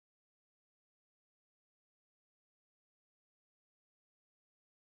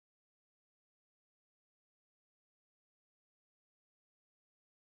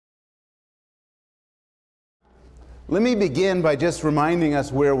Let me begin by just reminding us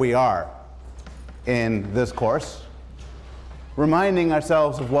where we are in this course, reminding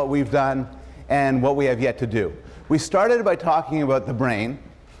ourselves of what we've done and what we have yet to do. We started by talking about the brain,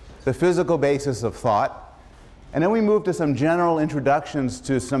 the physical basis of thought, and then we moved to some general introductions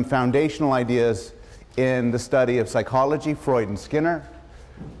to some foundational ideas in the study of psychology, Freud and Skinner.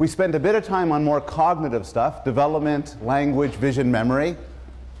 We spent a bit of time on more cognitive stuff, development, language, vision, memory.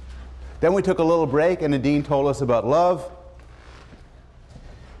 Then we took a little break and Nadine told us about love.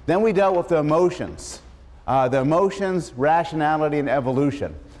 Then we dealt with the emotions, rationality, and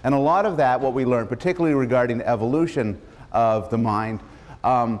evolution. And a lot of that, what we learned, particularly regarding the evolution of the mind,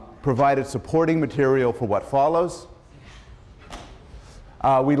 provided supporting material for what follows.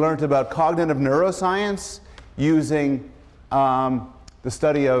 We learned about cognitive neuroscience using the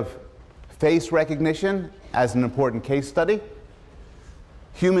study of face recognition as an important case study.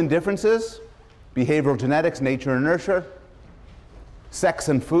 Human differences, behavioral genetics, nature and nurture, sex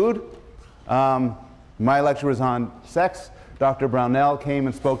and food. My lecture was on sex. Dr. Brownell came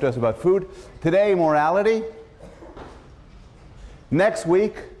and spoke to us about food. Today, morality. Next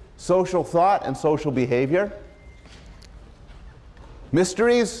week, social thought and social behavior.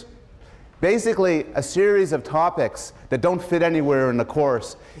 Mysteries, basically a series of topics that don't fit anywhere in the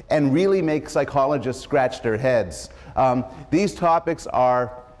course and really make psychologists scratch their heads. These topics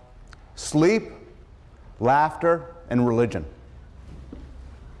are sleep, laughter, and religion.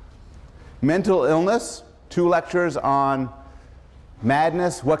 Mental illness, 2 lectures on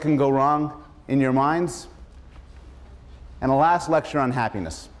madness, what can go wrong in your minds, and a last lecture on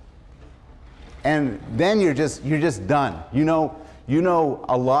happiness. And then you're just done. You know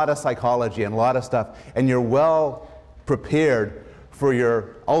a lot of psychology and a lot of stuff, and you're well prepared for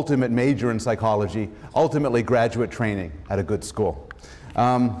your ultimate major in psychology, ultimately graduate training at a good school.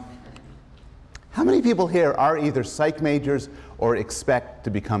 How many people here are either psych majors or expect to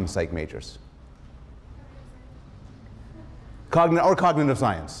become psych majors? Cognitive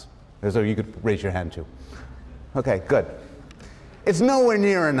science. So you could raise your hand too. Okay, good. It's nowhere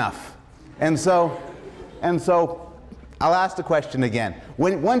near enough. And so I'll ask the question again.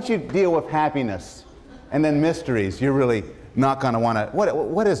 Once you deal with happiness and then mysteries, you're really not going to want to,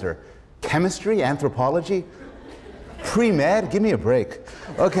 what is there? Chemistry, anthropology, pre-med? Give me a break.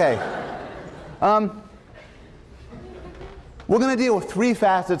 Okay. We're going to deal with 3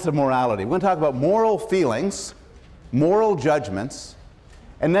 facets of morality. We're going to talk about moral feelings, moral judgments,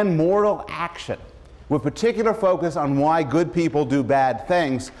 and then moral action, with particular focus on why good people do bad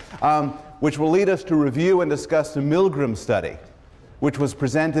things, which will lead us to review and discuss the Milgram study, which was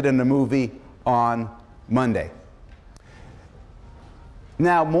presented in the movie on Monday.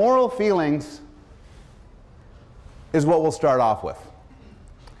 Now, moral feelings is what we'll start off with.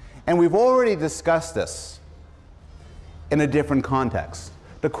 And we've already discussed this in a different context.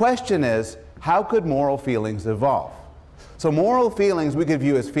 The question is, how could moral feelings evolve? So moral feelings we could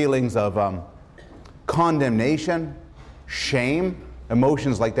view as feelings of condemnation, shame,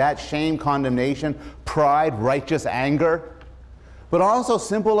 emotions like that, shame, condemnation, pride, righteous anger, but also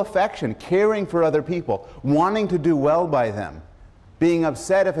simple affection, caring for other people, wanting to do well by them, being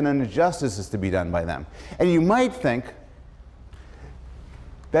upset if an injustice is to be done by them. And you might think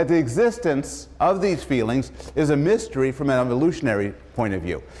that the existence of these feelings is a mystery from an evolutionary point of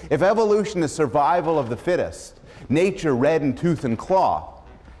view. If evolution is survival of the fittest, nature red in tooth and claw,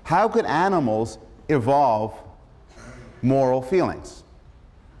 how could animals evolve moral feelings?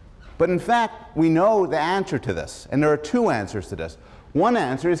 But in fact, we know the answer to this, and there are 2 answers to this. One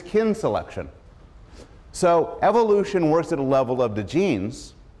answer is kin selection. So evolution works at a level of the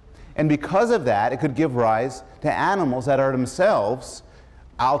genes, and because of that, it could give rise to animals that are themselves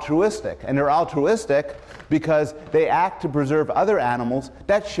altruistic. And they're altruistic because they act to preserve other animals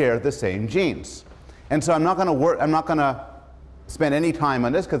that share the same genes. And so I'm not going to spend any time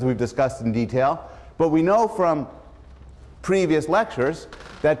on this because we've discussed in detail, but we know from previous lectures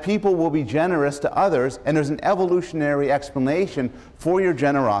that people will be generous to others, and there's an evolutionary explanation for your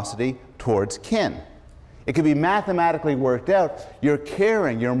generosity towards kin. It can be mathematically worked out. You're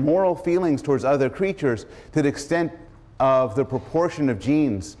caring, your moral feelings towards other creatures to the extent of the proportion of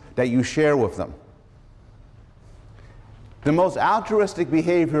genes that you share with them. The most altruistic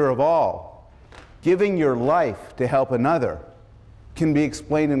behavior of all, giving your life to help another, can be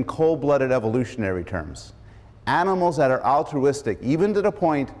explained in cold-blooded evolutionary terms. Animals that are altruistic, even to the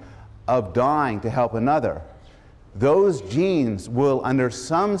point of dying to help another, those genes will, under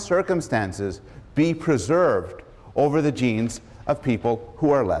some circumstances, be preserved over the genes of people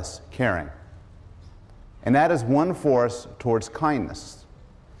who are less caring. And that is one force towards kindness.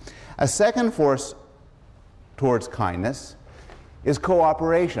 A second force towards kindness is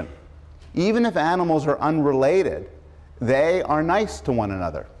cooperation. Even if animals are unrelated, they are nice to one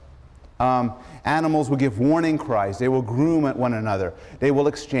another. Animals will give warning cries. They will groom at one another. They will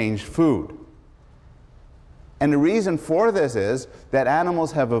exchange food. And the reason for this is that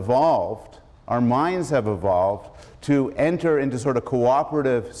animals have evolved, our minds have evolved, to enter into sort of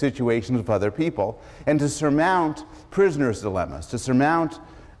cooperative situations with other people and to surmount prisoners' dilemmas, to surmount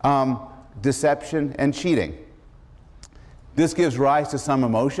deception and cheating. This gives rise to some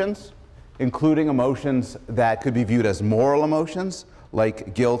emotions, including emotions that could be viewed as moral emotions,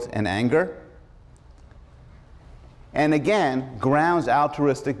 like guilt and anger. And again, grounds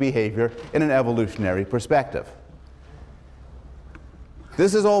altruistic behavior in an evolutionary perspective.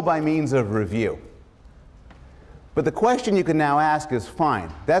 This is all by means of review. But the question you can now ask is,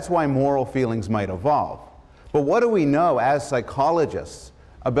 fine, that's why moral feelings might evolve. But what do we know as psychologists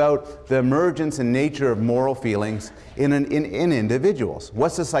about the emergence and nature of moral feelings in individuals?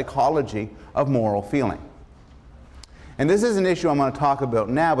 What's the psychology of moral feeling? And this is an issue I'm going to talk about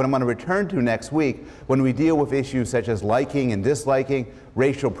now, but I'm going to return to next week when we deal with issues such as liking and disliking,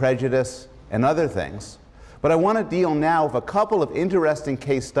 racial prejudice, and other things. But I want to deal now with a couple of interesting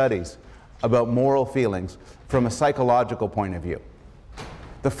case studies about moral feelings from a psychological point of view.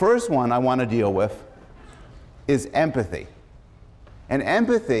 The first one I want to deal with is empathy. And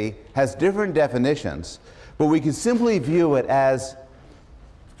empathy has different definitions, but we can simply view it as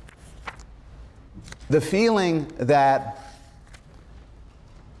the feeling that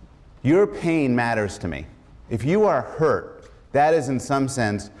your pain matters to me. If you are hurt, that is in some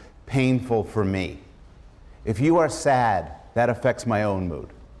sense painful for me. If you are sad, that affects my own mood.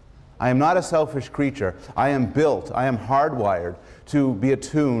 I am not a selfish creature. I am built, I am hardwired to be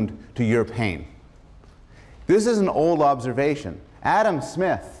attuned to your pain. This is an old observation. Adam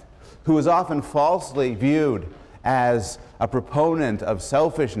Smith, who is often falsely viewed as a proponent of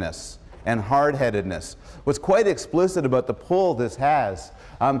selfishness and hard-headedness, was quite explicit about the pull this has.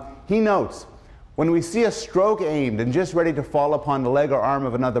 He notes, when we see a stroke aimed and just ready to fall upon the leg or arm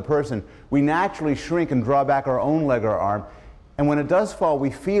of another person, we naturally shrink and draw back our own leg or arm. And when it does fall,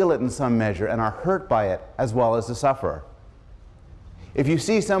 we feel it in some measure and are hurt by it, as well as the sufferer. If you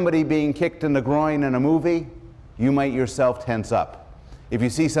see somebody being kicked in the groin in a movie, you might yourself tense up. If you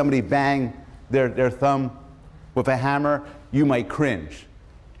see somebody bang their thumb with a hammer, you might cringe.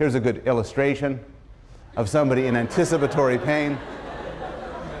 Here's a good illustration of somebody in anticipatory pain.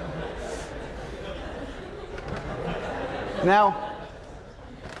 Now,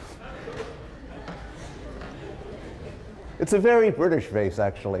 it's a very British face,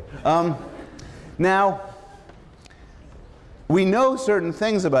 actually. Now, we know certain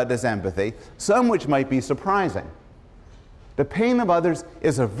things about this empathy, some which might be surprising. The pain of others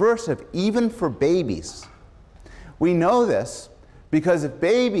is aversive even for babies. We know this because if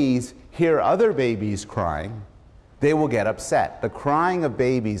babies hear other babies crying, they will get upset. The crying of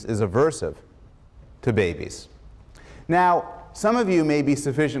babies is aversive to babies. Now, some of you may be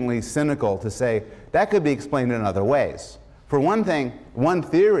sufficiently cynical to say that could be explained in other ways. For one thing, one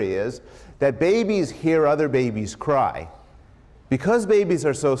theory is that babies hear other babies cry. Because babies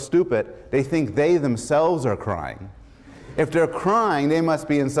are so stupid, they think they themselves are crying. If they're crying, they must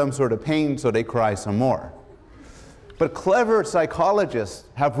be in some sort of pain, so they cry some more. But clever psychologists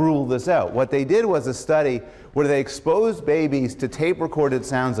have ruled this out. What they did was a study where they exposed babies to tape-recorded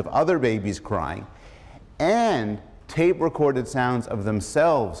sounds of other babies crying and tape-recorded sounds of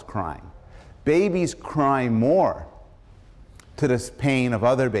themselves crying. Babies cry more to the pain of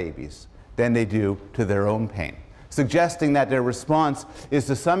other babies than they do to their own pain, suggesting that their response is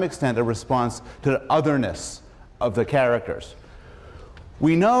to some extent a response to the otherness of the characters.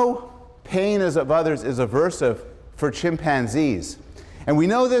 We know pain of others is aversive for chimpanzees. And we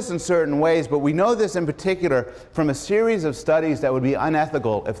know this in certain ways, but we know this in particular from a series of studies that would be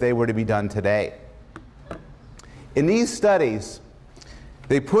unethical if they were to be done today. In these studies,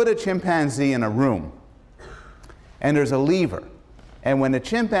 they put a chimpanzee in a room, and there's a lever. And when a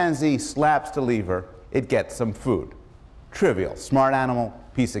chimpanzee slaps the lever, it gets some food. Trivial, smart animal,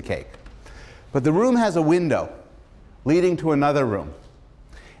 piece of cake. But the room has a window leading to another room.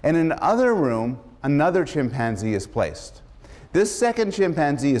 And in the other room, another chimpanzee is placed. This second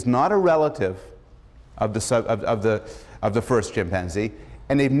chimpanzee is not a relative of the first chimpanzee,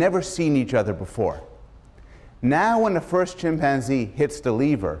 and they've never seen each other before. Now when the first chimpanzee hits the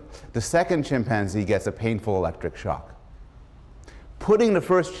lever, the second chimpanzee gets a painful electric shock, putting the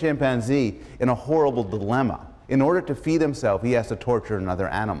first chimpanzee in a horrible dilemma. In order to feed himself, he has to torture another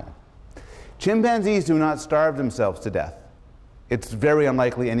animal. Chimpanzees do not starve themselves to death. It's very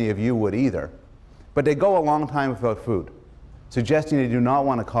unlikely any of you would either. but they go a long time without food, suggesting they do not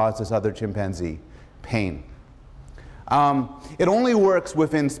want to cause this other chimpanzee pain. It only works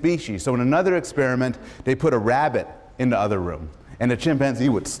within species. So in another experiment, they put a rabbit in the other room, and the chimpanzee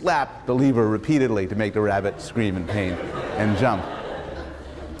would slap the lever repeatedly to make the rabbit scream in pain and jump.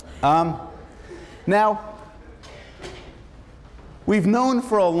 Now, we've known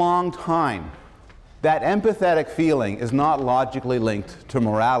for a long time that empathetic feeling is not logically linked to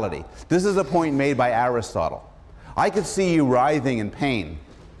morality. This is a point made by Aristotle. I could see you writhing in pain.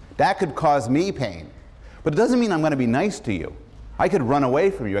 That could cause me pain. But it doesn't mean I'm going to be nice to you. I could run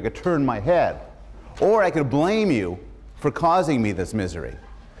away from you. I could turn my head. Or I could blame you for causing me this misery.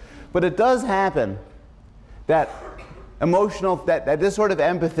 But it does happen that that this sort of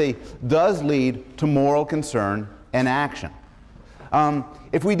empathy does lead to moral concern and action.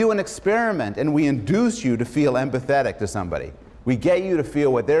 If we do an experiment and we induce you to feel empathetic to somebody, we get you to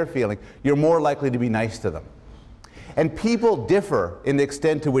feel what they're feeling, you're more likely to be nice to them. And people differ in the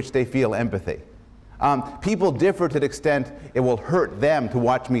extent to which they feel empathy. People differ to the extent it will hurt them to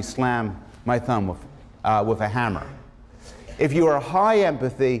watch me slam my thumb with a hammer. If you are high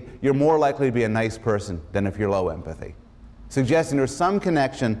empathy, you're more likely to be a nice person than if you're low empathy, suggesting there's some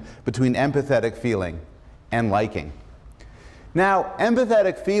connection between empathetic feeling and liking. Now,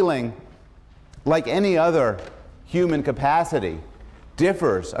 empathetic feeling, like any other human capacity,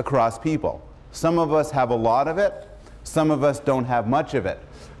 differs across people. Some of us have a lot of it, some of us don't have much of it.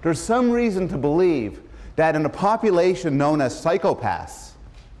 There's some reason to believe that in a population known as psychopaths,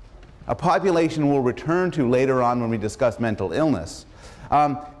 a population we'll return to later on when we discuss mental illness,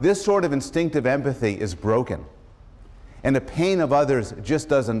 this sort of instinctive empathy is broken. And the pain of others just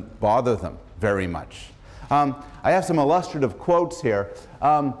doesn't bother them very much. I have some illustrative quotes here.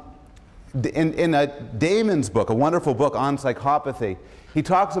 In Damon's book, a wonderful book on psychopathy, he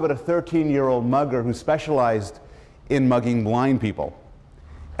talks about a 13-year-old mugger who specialized in mugging blind people.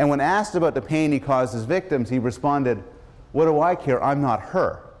 And when asked about the pain he caused his victims, he responded, "What do I care? I'm not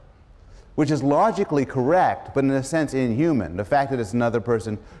her." Which is logically correct, but in a sense inhuman. The fact that it's another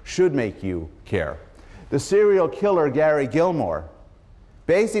person should make you care. The serial killer Gary Gilmore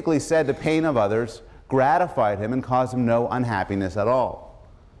basically said the pain of others gratified him and caused him no unhappiness at all.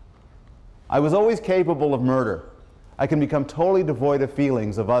 "I was always capable of murder. I can become totally devoid of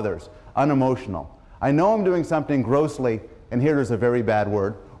feelings of others, unemotional. I know I'm doing something grossly," and here there's a very bad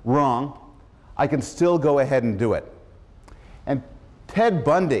word, "wrong. I can still go ahead and do it." And Ted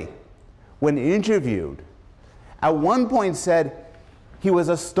Bundy, when interviewed, at one point said he was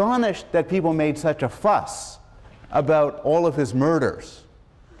astonished that people made such a fuss about all of his murders.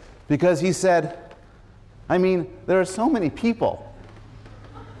 Because he said, I mean, there are so many people.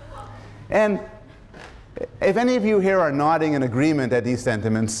 And if any of you here are nodding in agreement at these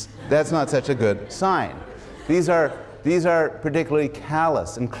sentiments, that's not such a good sign. These are particularly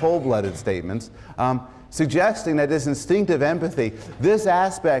callous and cold-blooded statements, suggesting that this instinctive empathy, this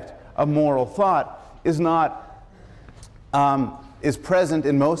aspect of moral thought, is present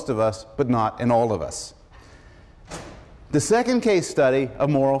in most of us, but not in all of us. The second case study of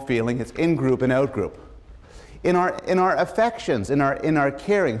moral feeling is in-group and out-group. In our affections, in our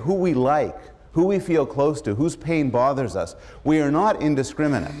caring, who we like, who we feel close to, whose pain bothers us, we are not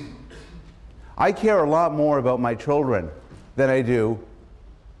indiscriminate. I care a lot more about my children than I do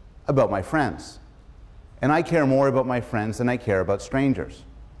about my friends. And I care more about my friends than I care about strangers.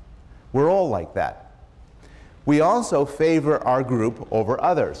 We're all like that. We also favor our group over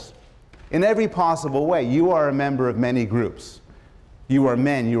others in every possible way. You are a member of many groups. You are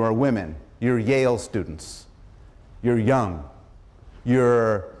men, you are women, you're Yale students, you're young,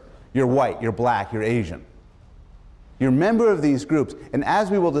 you're white, you're black, you're Asian. You're a member of these groups, and as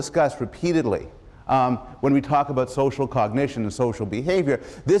we will discuss repeatedly when we talk about social cognition and social behavior,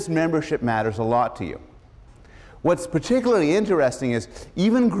 this membership matters a lot to you. What's particularly interesting is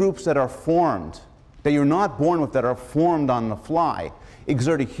even groups that are formed, that you're not born with, that are formed on the fly,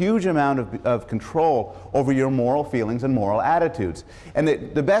 exert a huge amount of control over your moral feelings and moral attitudes. And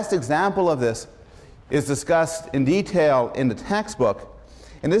the best example of this is discussed in detail in the textbook,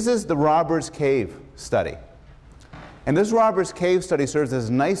 and this is the Robbers Cave study. And this Robbers Cave study serves as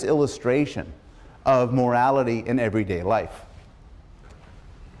a nice illustration of morality in everyday life.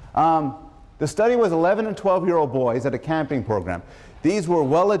 The study was 11 and 12-year-old boys at a camping program. These were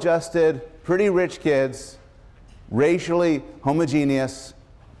well-adjusted, pretty rich kids, racially homogeneous,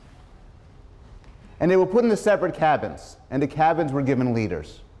 and they were put into separate cabins, and the cabins were given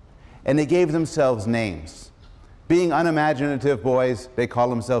leaders, and they gave themselves names. Being unimaginative boys, they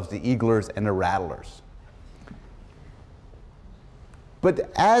call themselves the Eaglers and the Rattlers.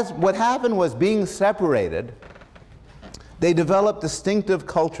 But as what happened was, being separated, they developed distinctive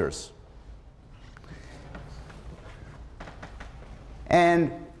cultures.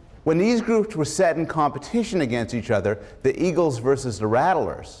 And when these groups were set in competition against each other, the eagles versus the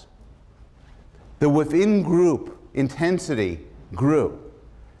rattlers, the within-group intensity grew.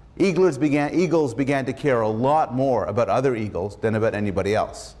 Eagles began to care a lot more about other eagles than about anybody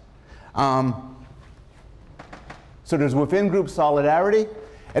else. So there's within-group solidarity,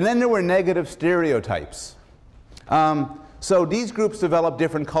 and then there were negative stereotypes. So these groups developed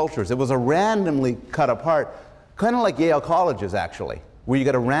different cultures. It was a randomly cut apart, kind of like Yale colleges, actually, where you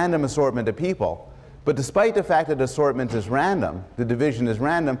get a random assortment of people. But despite the fact that the assortment is random, the division is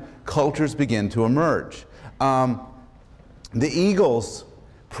random, cultures begin to emerge. The eagles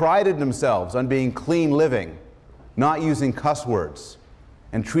prided themselves on being clean living, not using cuss words,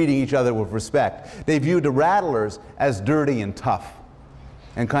 and treating each other with respect. They viewed the rattlers as dirty and tough,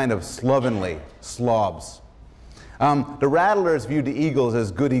 and kind of slovenly slobs. The rattlers viewed the eagles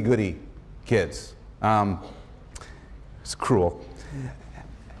as goody-goody kids. It's cruel.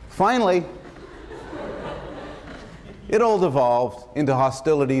 Finally, it all devolved into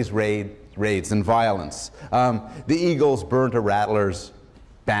hostilities, raids, and violence. The eagles burnt a rattler's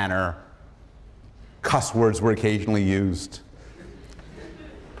banner. Cuss words were occasionally used.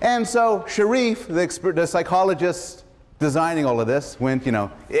 And so Sharif, the psychologist designing all of this, went, you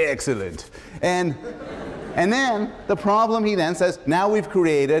know, excellent. And then the problem, he then says, now we've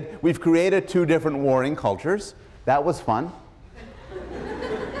created two different warring cultures. That was fun.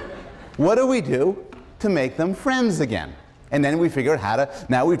 What do we do to make them friends again? And then we figured how to,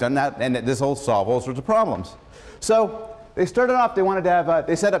 now we've done that, and this will solve all sorts of problems. So they started off, they wanted to have,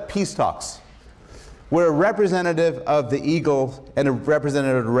 they set up peace talks, where a representative of the eagle and a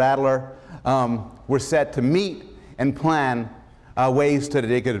representative of the rattler were set to meet and plan ways that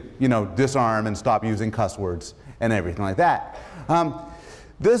they could, you know, disarm and stop using cuss words and everything like that.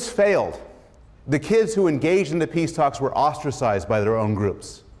 This failed. The kids who engaged in the peace talks were ostracized by their own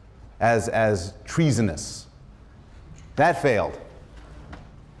groups as treasonous. That failed.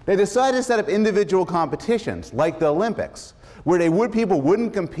 They decided to set up individual competitions, like the Olympics, where people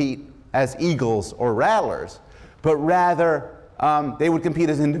wouldn't compete as eagles or rattlers, but rather they would compete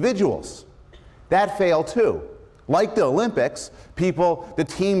as individuals. That failed too. Like the Olympics, the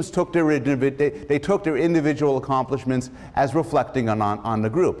teams took their individual accomplishments as reflecting on the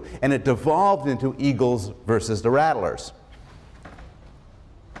group, and it devolved into eagles versus the rattlers.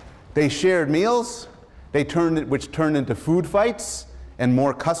 They shared meals, which turned into food fights and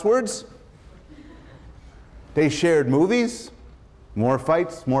more cuss words. They shared movies, more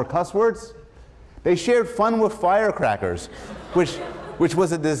fights, more cuss words. They shared fun with firecrackers, which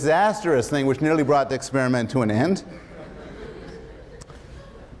was a disastrous thing, which nearly brought the experiment to an end.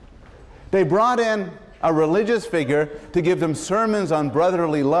 They brought in a religious figure to give them sermons on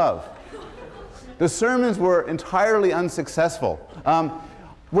brotherly love. The sermons were entirely unsuccessful.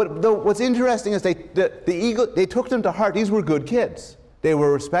 What's interesting is they took them to heart. These were good kids. They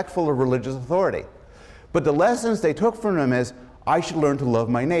were respectful of religious authority. But the lessons they took from them is, I should learn to love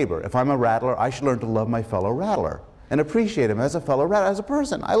my neighbor. If I'm a rattler, I should learn to love my fellow rattler and appreciate him as a fellow rattler, as a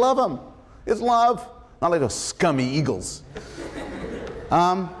person. I love him. It's love. Not like those scummy eagles. They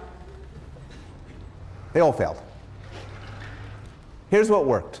all failed. Here's what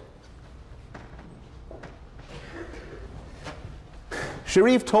worked.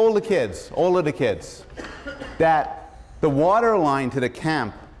 Sharif told the kids, all of the kids, that the water line to the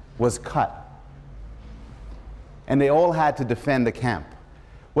camp was cut. And they all had to defend the camp.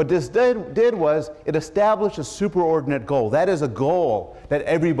 What this did was, it established a superordinate goal. That is a goal that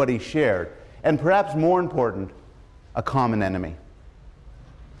everybody shared. And perhaps more important, a common enemy.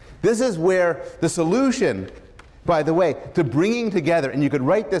 This is where the solution, by the way, to bringing together, and you could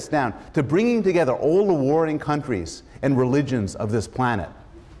write this down, to bringing together all the warring countries and religions of this planet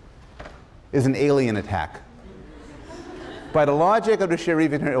is an alien attack. By the logic of the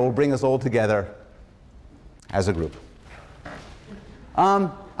Sharif, it will bring us all together as a group.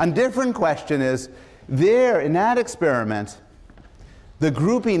 A different question is, in that experiment, the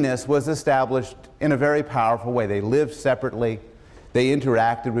groupiness was established in a very powerful way. They lived separately, they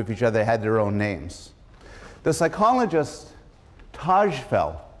interacted with each other, they had their own names. The psychologist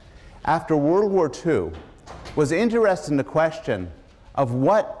Tajfel, after World War II, was interested in the question of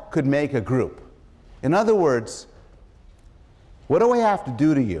what could make a group. In other words, what do I have to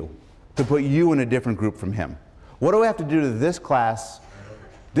do to you to put you in a different group from him? What do I have to do to this class,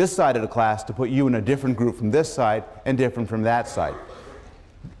 this side of the class, to put you in a different group from this side and different from that side?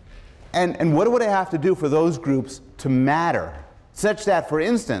 And what would I have to do for those groups to matter, such that, for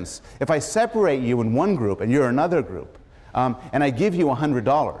instance, if I separate you in one group and you're another group, and I give you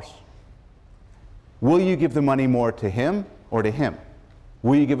 $100, will you give the money more to him or to him?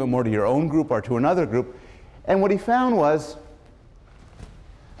 Will you give it more to your own group or to another group? And what he found was,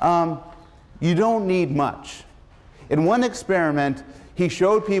 you don't need much. In one experiment, he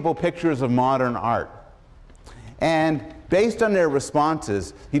showed people pictures of modern art. And based on their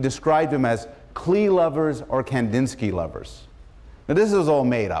responses, he described them as Klee lovers or Kandinsky lovers. Now this is all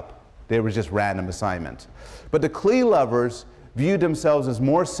made up. They were just random assignments. But the Klee lovers viewed themselves as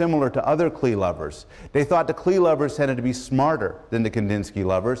more similar to other Klee lovers. They thought the Klee lovers tended to be smarter than the Kandinsky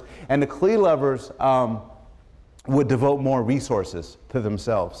lovers, and the Klee lovers would devote more resources to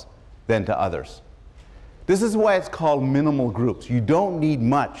themselves than to others. This is why it's called minimal groups. You don't need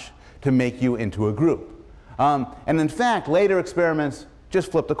much to make you into a group. And in fact, later experiments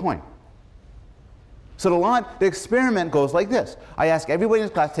just flipped a coin. So the experiment goes like this. I ask everybody in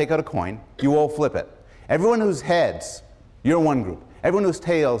this class to take out a coin. You all flip it. Everyone who's heads, you're one group. Everyone who's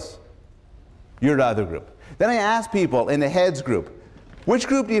tails, you're the other group. Then I ask people in the heads group, which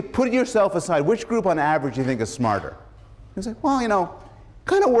group do you put yourself aside? Which group on average do you think is smarter? You say, well, you know,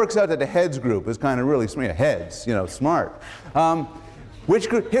 kind of works out that the heads group is kind of really smart. Heads, you know, smart. Which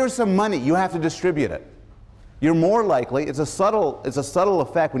group? Here's some money. You have to distribute it. You're more likely, it's a subtle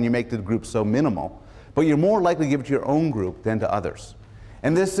effect when you make the group so minimal, but you're more likely to give it to your own group than to others.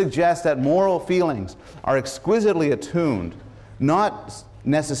 And this suggests that moral feelings are exquisitely attuned, not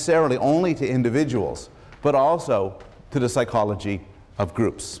necessarily only to individuals, but also to the psychology of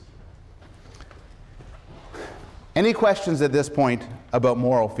groups. Any questions at this point about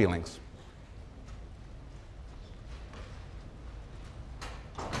moral feelings?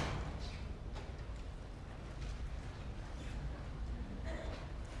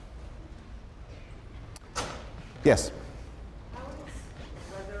 Yes? How is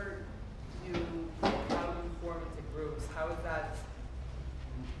whether you how you form into groups, how is that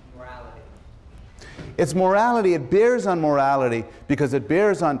morality? It's morality. It bears on morality because it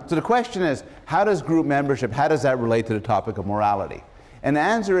bears on, so the question is, how does group membership, how does that relate to the topic of morality? And the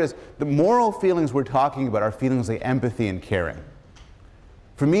answer is, the moral feelings we're talking about are feelings like empathy and caring.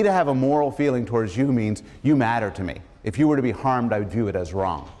 For me to have a moral feeling towards you means you matter to me. If you were to be harmed, I would view it as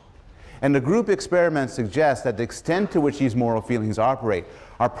wrong. And the group experiments suggest that the extent to which these moral feelings operate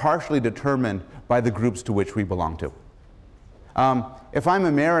are partially determined by the groups to which we belong to. If I'm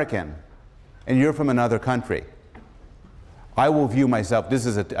American and you're from another country, I will view myself, this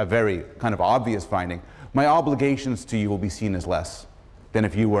is a very kind of obvious finding, my obligations to you will be seen as less than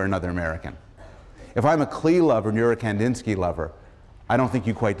if you were another American. If I'm a Klee lover and you're a Kandinsky lover, I don't think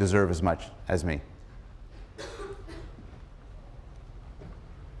you quite deserve as much as me.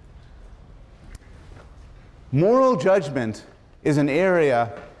 Moral judgment is an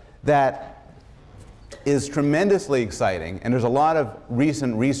area that is tremendously exciting, and there's a lot of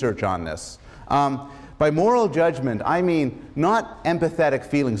recent research on this. By moral judgment, I mean not empathetic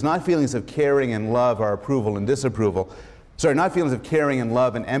feelings, not feelings of caring and love or approval and disapproval. Sorry, not feelings of caring and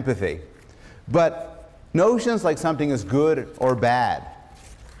love and empathy, but notions like something is good or bad,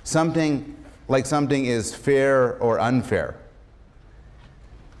 something like something is fair or unfair.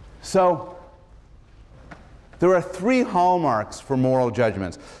 So, there are three hallmarks for moral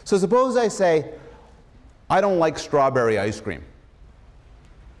judgments. So suppose I say, I don't like strawberry ice cream.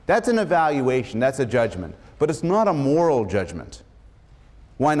 That's an evaluation, that's a judgment, but it's not a moral judgment.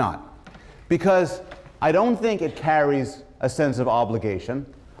 Why not? Because I don't think it carries a sense of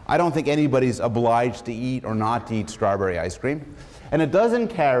obligation. I don't think anybody's obliged to eat or not to eat strawberry ice cream. And it doesn't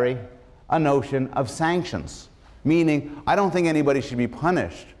carry a notion of sanctions, meaning I don't think anybody should be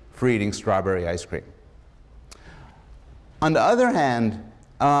punished for eating strawberry ice cream. On the other hand,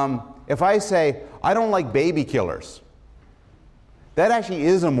 if I say, I don't like baby killers, that actually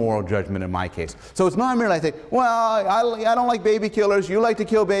is a moral judgment in my case. So it's not merely I say, well, I don't like baby killers, you like to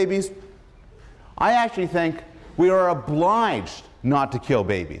kill babies. I actually think we are obliged not to kill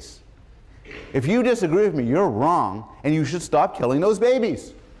babies. If you disagree with me, you're wrong, and you should stop killing those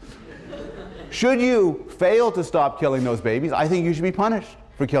babies. Should you fail to stop killing those babies, I think you should be punished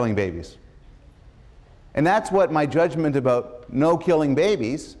for killing babies. And that's what my judgment about no killing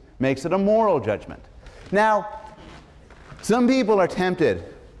babies makes it a moral judgment. Now, some people are tempted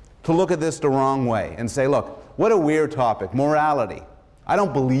to look at this the wrong way and say, look, what a weird topic, morality. I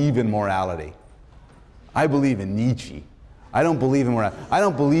don't believe in morality. I believe in Nietzsche. I don't believe in morality. I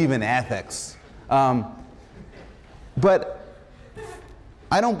don't believe in ethics. But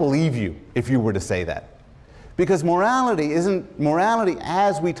I don't believe you if you were to say that. Because morality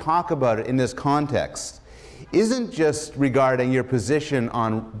as we talk about it in this context, isn't just regarding your position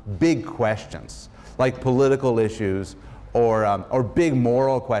on big questions, like political issues or big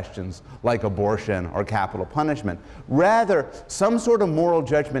moral questions like abortion or capital punishment. Rather, some sort of moral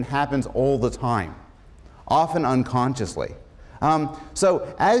judgment happens all the time, often unconsciously.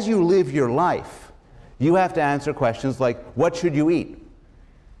 So as you live your life, you have to answer questions like, what should you eat?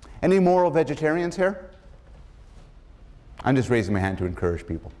 Any moral vegetarians here? I'm just raising my hand to encourage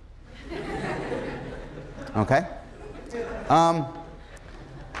people. Okay?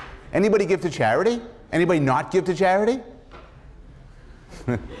 Anybody give to charity? Anybody not give to charity?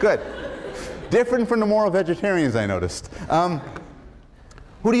 Good. Different from the moral vegetarians, I noticed.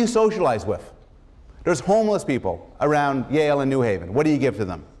 Who do you socialize with? There's homeless people around Yale and New Haven. What do you give to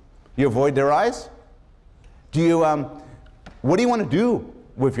them? You avoid their eyes? Do you, what do you want to do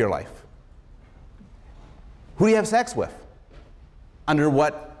with your life? Who do you have sex with? Under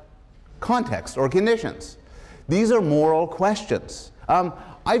what context or conditions? These are moral questions.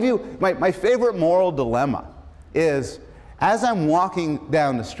 I view, my favorite moral dilemma is, as I'm walking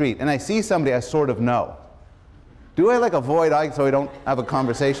down the street and I see somebody I sort of know, do I like avoid eye so I don't have a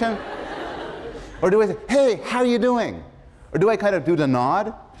conversation? Or do I say, hey, how are you doing? Or do I kind of do the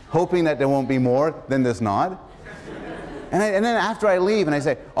nod, hoping that there won't be more than this nod? And then after I leave and I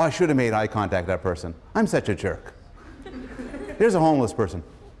say, oh, I should have made eye contact with that person. I'm such a jerk. There's a homeless person.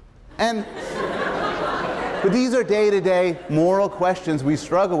 But these are day-to-day moral questions we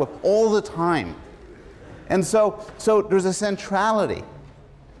struggle with all the time. And so there's a centrality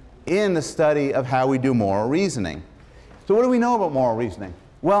in the study of how we do moral reasoning. So what do we know about moral reasoning?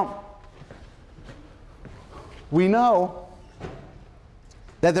 Well, we know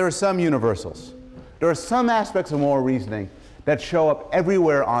that there are some universals. There are some aspects of moral reasoning that show up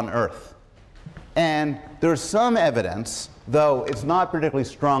everywhere on Earth. And there's some evidence, though it's not particularly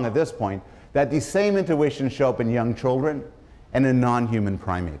strong at this point, that these same intuitions show up in young children and in non-human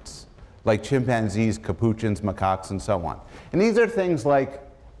primates, like chimpanzees, capuchins, macaques, and so on. And these are things like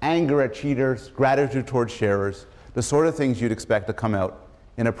anger at cheaters, gratitude towards sharers, the sort of things you'd expect to come out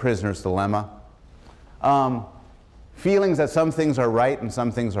in a prisoner's dilemma. Feelings that some things are right and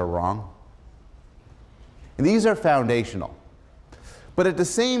some things are wrong. And these are foundational. But at the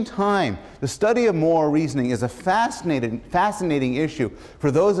same time, the study of moral reasoning is a fascinating issue for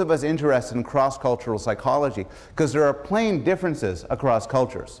those of us interested in cross-cultural psychology, because there are plain differences across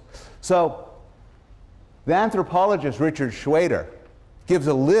cultures. So the anthropologist Richard Schwader gives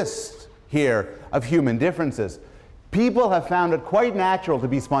a list here of human differences. People have found it quite natural to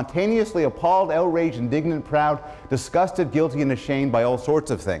be spontaneously appalled, outraged, indignant, proud, disgusted, guilty, and ashamed by all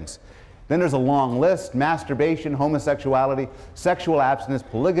sorts of things. Then there's a long list: masturbation, homosexuality, sexual abstinence,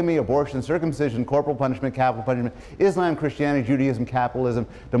 polygamy, abortion, circumcision, corporal punishment, capital punishment, Islam, Christianity, Judaism, capitalism,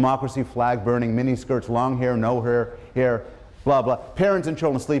 democracy, flag burning, miniskirts, long hair, no hair, blah, blah. Parents and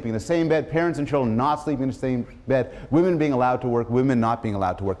children sleeping in the same bed, parents and children not sleeping in the same bed, women being allowed to work, women not being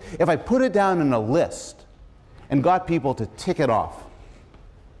allowed to work. If I put it down in a list and got people to tick it off,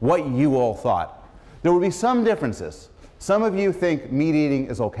 what you all thought, there would be some differences. Some of you think meat eating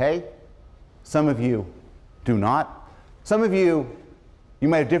is okay. Some of you do not. Some of you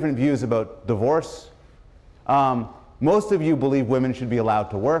might have different views about divorce. Most of you believe women should be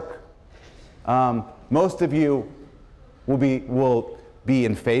allowed to work. Most of you will be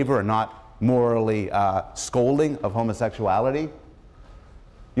in favor and not morally scolding of homosexuality.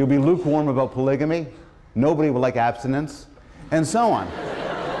 You'll be lukewarm about polygamy. Nobody will like abstinence, and so on.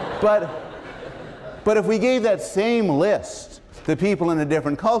 But if we gave that same list to people in a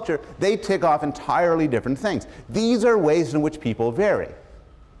different culture, they tick off entirely different things. These are ways in which people vary.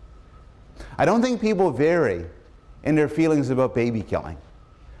 I don't think people vary in their feelings about baby killing.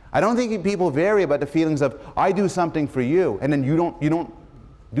 I don't think people vary about the feelings of, I do something for you, and then you don't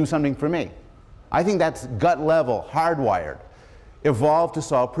do something for me. I think that's gut level, hardwired, evolved to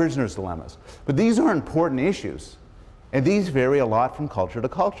solve prisoners' dilemmas. But these are important issues, and these vary a lot from culture to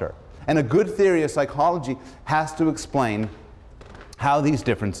culture. And a good theory of psychology has to explain how these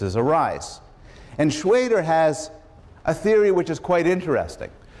differences arise. And Schwader has a theory which is quite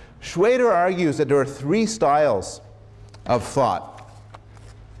interesting. Schwader argues that there are three styles of thought,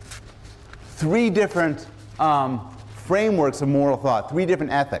 three different frameworks of moral thought, three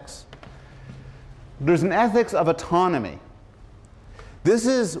different ethics. There's an ethics of autonomy. This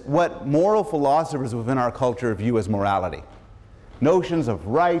is what moral philosophers within our culture view as morality. Notions of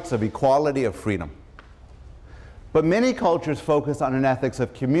rights, of equality, of freedom. But many cultures focus on an ethics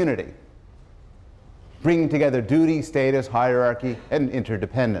of community, bringing together duty, status, hierarchy, and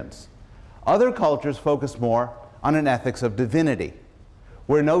interdependence. Other cultures focus more on an ethics of divinity,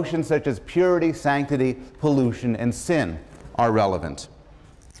 where notions such as purity, sanctity, pollution, and sin are relevant.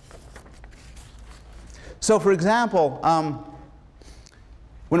 So, for example,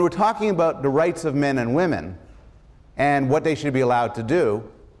 when we're talking about the rights of men and women and what they should be allowed to do,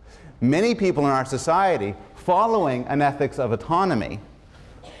 many people in our society, following an ethics of autonomy,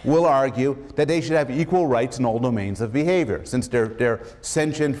 will argue that they should have equal rights in all domains of behavior. Since they're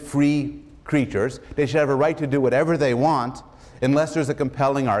sentient, free creatures, they should have a right to do whatever they want unless there's a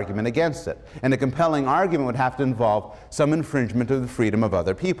compelling argument against it. And a compelling argument would have to involve some infringement of the freedom of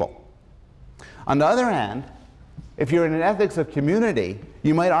other people. On the other hand, if you're in an ethics of community,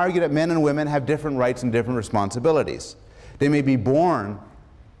 you might argue that men and women have different rights and different responsibilities. They may be born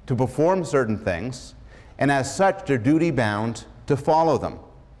to perform certain things, and as such, they're duty-bound to follow them.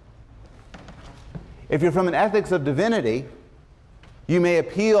 If you're from an ethics of divinity, you may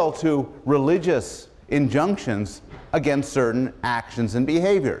appeal to religious injunctions against certain actions and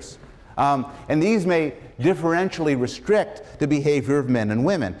behaviors. And these may differentially restrict the behavior of men and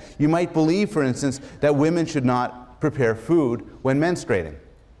women. You might believe, for instance, that women should not prepare food when menstruating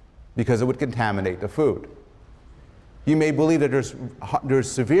because it would contaminate the food. You may believe that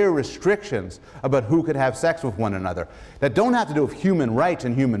there's severe restrictions about who could have sex with one another that don't have to do with human rights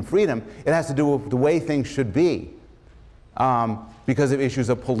and human freedom. It has to do with the way things should be because of issues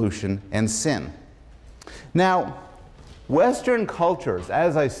of pollution and sin. Now, Western cultures,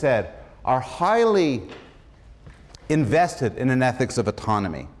 as I said, are highly invested in an ethics of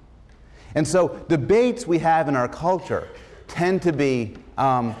autonomy. And so debates we have in our culture tend to be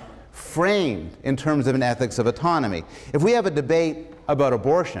framed in terms of an ethics of autonomy. If we have a debate about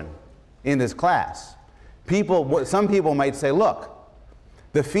abortion in this class, some people might say, look,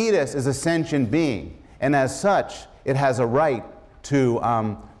 the fetus is a sentient being, and as such, it has a right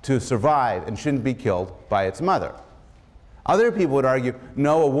to survive and shouldn't be killed by its mother. Other people would argue,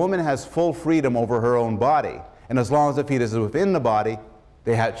 no, a woman has full freedom over her own body, and as long as the fetus is within the body,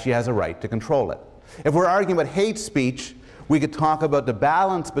 she has a right to control it. If we're arguing about hate speech, we could talk about the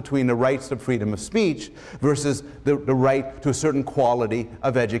balance between the rights to freedom of speech versus the right to a certain quality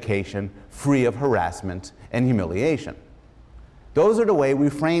of education free of harassment and humiliation. Those are the way we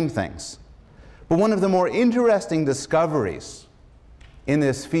frame things. But one of the more interesting discoveries in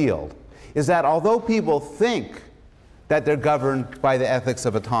this field is that although people think that they're governed by the ethics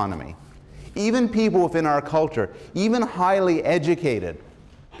of autonomy, even people within our culture, even highly educated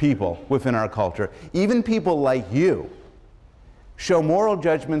people within our culture, even people like you, show moral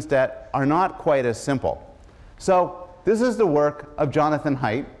judgments that are not quite as simple. So this is the work of Jonathan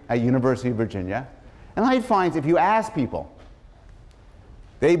Haidt at University of Virginia. And Haidt finds if you ask people,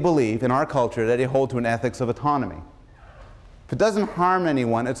 they believe in our culture that they hold to an ethics of autonomy. If it doesn't harm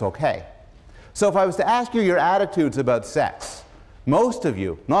anyone, it's okay. So if I was to ask you your attitudes about sex, most of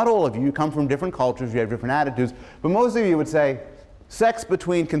you, not all of you, you come from different cultures, you have different attitudes, but most of you would say sex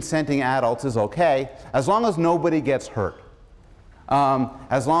between consenting adults is okay as long as nobody gets hurt.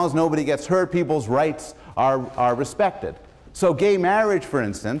 As long as nobody gets hurt, people's rights are respected. So gay marriage, for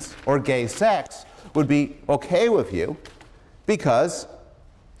instance, or gay sex would be okay with you because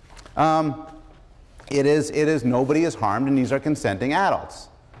it is nobody is harmed and these are consenting adults.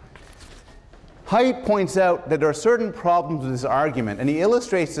 Haidt points out that there are certain problems with this argument, and he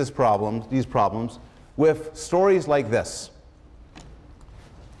illustrates these problems with stories like this.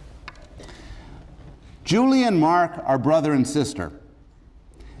 Julie and Mark are brother and sister.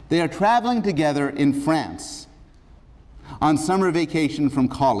 They are traveling together in France on summer vacation from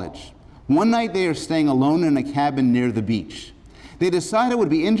college. One night they are staying alone in a cabin near the beach. They decide it would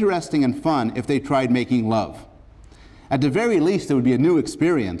be interesting and fun if they tried making love. At the very least, it would be a new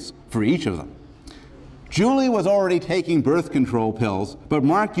experience for each of them. Julie was already taking birth control pills, but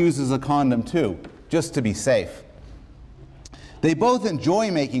Mark uses a condom too, just to be safe. They both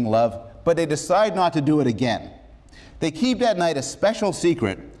enjoy making love, but they decide not to do it again. They keep that night a special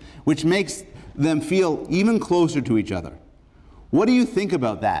secret, which makes them feel even closer to each other. What do you think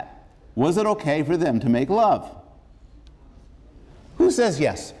about that? Was it okay for them to make love? Who says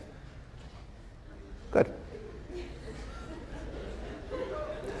yes? Good.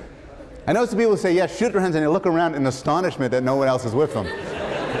 I know some people say yes, shoot their hands, and they look around in astonishment that no one else is with them.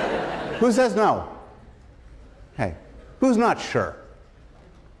 Who says no? Hey, who's not sure?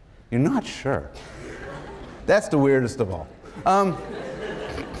 You're not sure. That's the weirdest of all.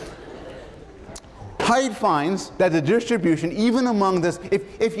 Haidt finds that the distribution, even among this,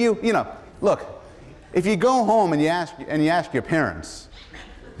 if you look, if you go home and you ask your parents,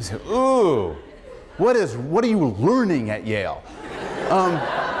 you say, ooh, what are you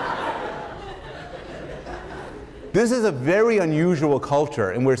This is a very unusual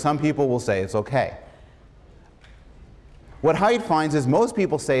culture in where some people will say it's okay. What Haidt finds is most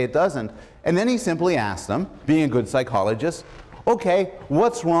people say it doesn't, and then he simply asks them, being a good psychologist, okay,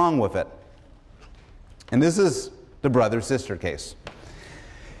 what's wrong with it? And this is the brother-sister case.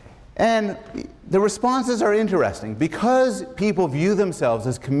 And the responses are interesting. Because people view themselves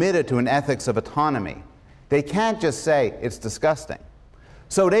as committed to an ethics of autonomy, they can't just say it's disgusting.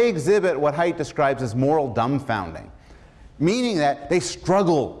 So they exhibit what Haidt describes as moral dumbfounding, meaning that they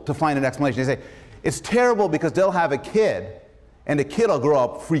struggle to find an explanation. They say, it's terrible because they'll have a kid, and the kid will grow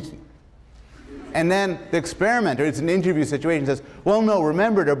up freaky. And then the experimenter, it's an interview situation, says, well, no,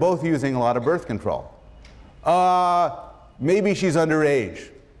 remember, they're both using a lot of birth control. Maybe she's underage.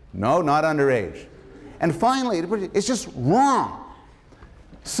 No, not underage. And finally, it's just wrong.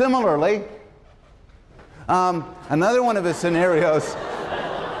 Similarly, another one of his scenarios,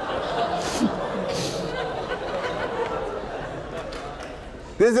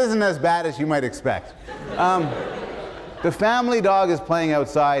 this isn't as bad as you might expect. The family dog is playing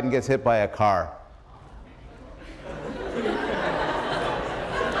outside and gets hit by a car.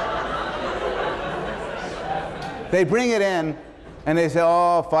 They bring it in, and they say,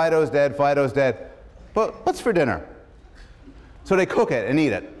 oh, Fido's dead, Fido's dead. But what's for dinner? So they cook it and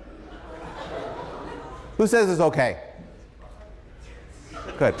eat it. Who says it's okay?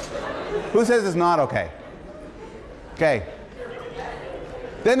 Good. Who says it's not okay? Okay.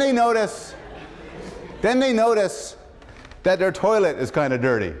 Then they notice that their toilet is kind of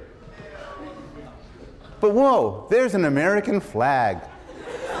dirty. But whoa, there's an American flag.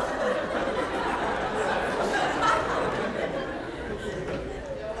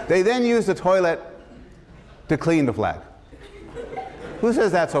 They then use the toilet to clean the flag. Who says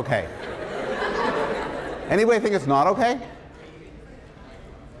that's okay? Anybody think it's not okay?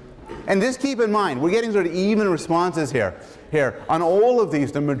 And just keep in mind, we're getting sort of even responses here. On all of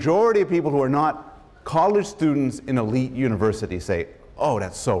these, the majority of people who are not college students in elite universities say, oh,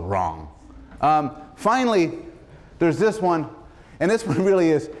 that's so wrong. Finally, there's this one, and this one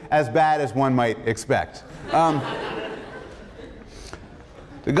really is as bad as one might expect.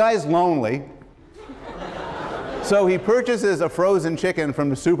 The guy's lonely, so he purchases a frozen chicken from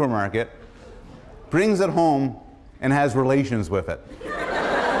the supermarket, brings it home, and has relations with it.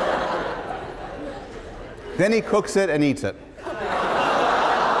 Then he cooks it and eats it.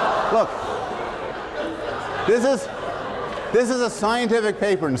 Look, this is a scientific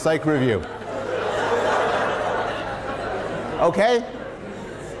paper in Psych Review. Okay?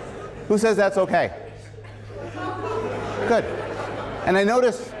 Who says that's okay? Good. And I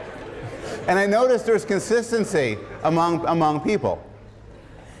notice there's consistency among people.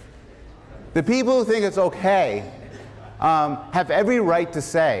 The people who think it's okay have every right to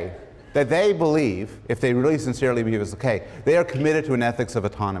say that they believe, if they really sincerely believe it's okay, they are committed to an ethics of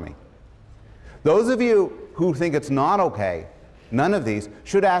autonomy. Those of you who think it's not okay, none of these,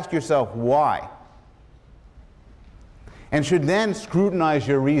 should ask yourself why. And should then scrutinize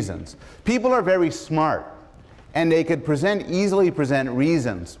your reasons. People are very smart, and they could easily present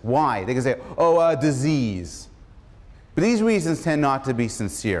reasons why. They can say, oh, disease. But these reasons tend not to be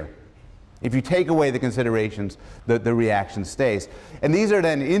sincere. If you take away the considerations, the reaction stays. And these are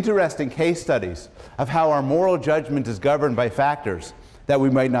then interesting case studies of how our moral judgment is governed by factors that we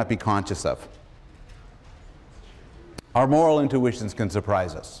might not be conscious of. Our moral intuitions can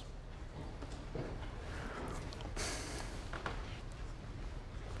surprise us.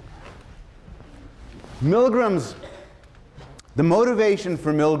 The motivation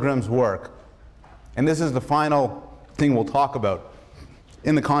for Milgram's work, and this is the final thing we'll talk about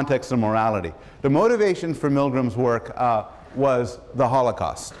in the context of morality. The motivation for Milgram's work was the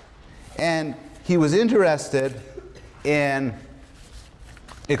Holocaust. And he was interested in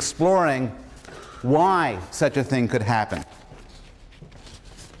exploring why such a thing could happen.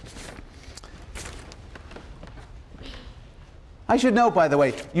 I should note, by the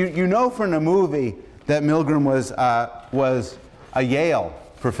way, you know from the movie that Milgram was a Yale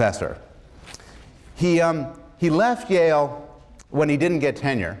professor. He left Yale when he didn't get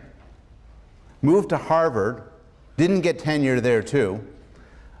tenure, moved to Harvard, didn't get tenure there too.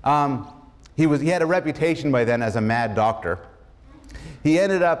 He had a reputation by then as a mad doctor. He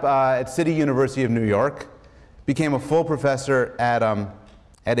ended up at City University of New York, became a full professor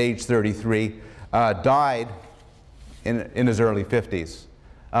at age 33, died in his early 50s.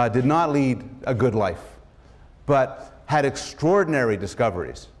 Did not lead a good life, but had extraordinary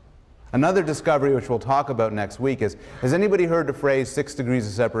discoveries. Another discovery, which we'll talk about next week, is, has anybody heard the phrase 6 degrees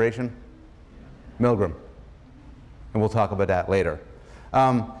of separation? Milgram. And we'll talk about that later.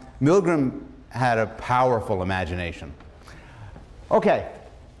 Milgram had a powerful imagination. Okay,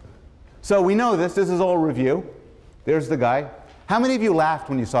 so we know this. This is all review. There's the guy. How many of you laughed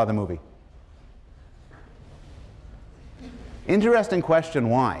when you saw the movie? Interesting question,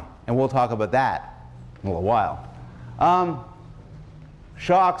 why? And we'll talk about that in a little while.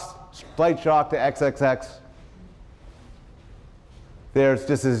 Shocks, slight shock to XXX.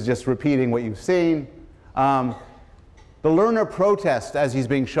 This is just repeating what you've seen. The learner protests as he's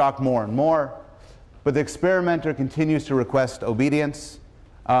being shocked more and more, but the experimenter continues to request obedience.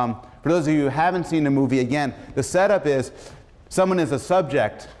 For those of you who haven't seen the movie, again, the setup is someone is a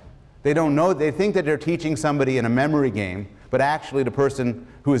subject. They don't know, they think that they're teaching somebody in a memory game, but actually the person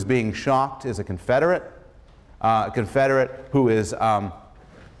who is being shocked is a Confederate who is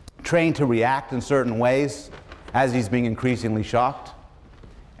trained to react in certain ways as he's being increasingly shocked.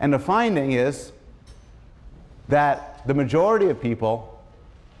 And the finding is that the majority of people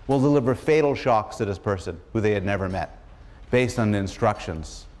will deliver fatal shocks to this person who they had never met based on the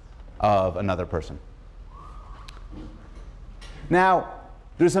instructions of another person. Now,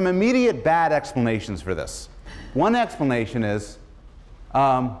 there's some immediate bad explanations for this. One explanation is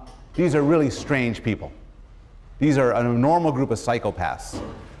these are really strange people. These are a normal group of psychopaths.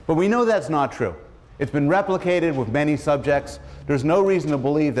 But we know that's not true. It's been replicated with many subjects. There's no reason to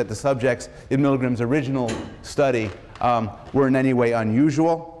believe that the subjects in Milgram's original study were in any way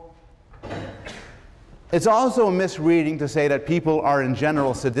unusual. It's also a misreading to say that people are in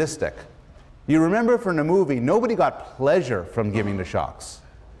general sadistic. You remember from the movie, nobody got pleasure from giving the shocks.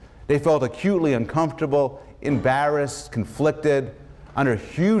 They felt acutely uncomfortable, embarrassed, conflicted, under a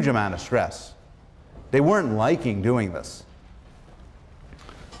huge amount of stress. They weren't liking doing this.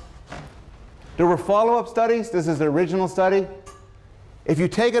 There were follow-up studies. This is the original study. If you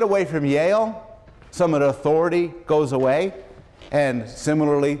take it away from Yale, some of the authority goes away, and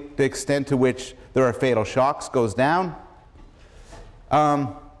similarly, the extent to which there are fatal shocks goes down.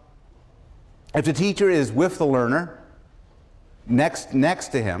 If the teacher is with the learner, next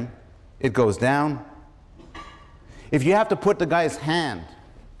to him, it goes down. If you have to put the guy's hand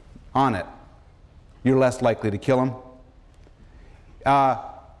on it, you're less likely to kill him.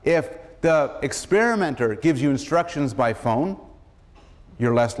 If the experimenter gives you instructions by phone,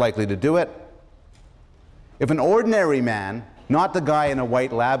 you're less likely to do it. If an ordinary man, not the guy in a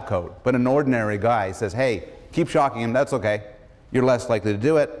white lab coat, but an ordinary guy says, hey, keep shocking him, that's okay, you're less likely to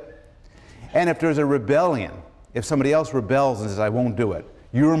do it. And if there's a rebellion, if somebody else rebels and says, I won't do it,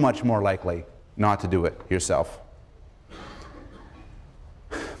 you're much more likely not to do it yourself.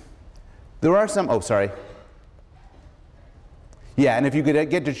 There are some, oh, sorry. Yeah, and if you could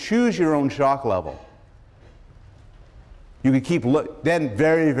get to choose your own shock level, you could keep, then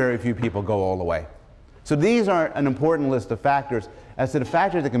very, very few people go all the way. So these are an important list of factors as to the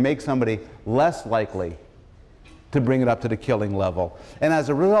factors that can make somebody less likely to bring it up to the killing level. And as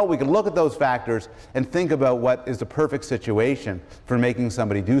a result, we can look at those factors and think about what is the perfect situation for making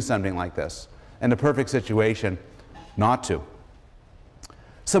somebody do something like this, and the perfect situation not to.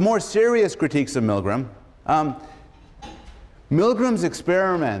 Some more serious critiques of Milgram. Milgram's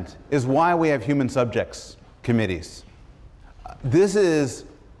experiment is why we have human subjects committees. This is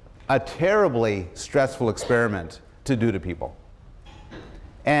a terribly stressful experiment to do to people.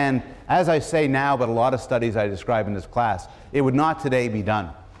 And as I say now, but a lot of studies I describe in this class, it would not today be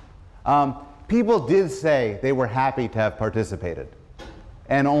done. People did say they were happy to have participated,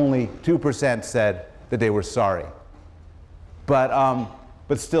 and only 2% said that they were sorry.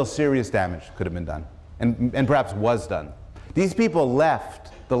 But still serious damage could have been done, and perhaps was done. These people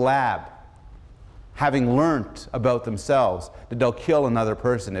left the lab having learnt about themselves that they'll kill another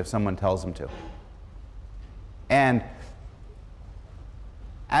person if someone tells them to. And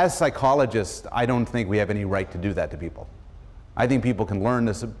as psychologists, I don't think we have any right to do that to people. I think people can learn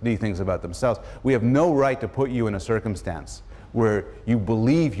these things about themselves. We have no right to put you in a circumstance where you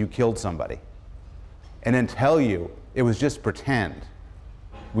believe you killed somebody and then tell you it was just pretend.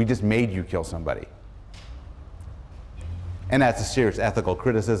 We just made you kill somebody. And that's a serious ethical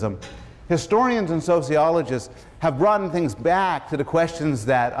criticism. Historians and sociologists have brought things back to the questions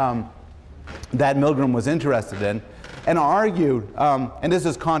that, that Milgram was interested in, and argued, and this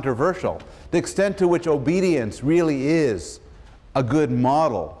is controversial, the extent to which obedience really is a good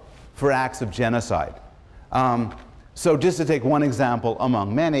model for acts of genocide. So just to take one example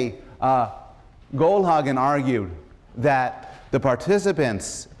among many, Goldhagen argued that the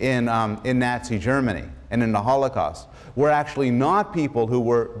participants in Nazi Germany and in the Holocaust were actually not people who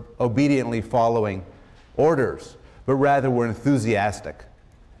were obediently following orders, but rather were enthusiastic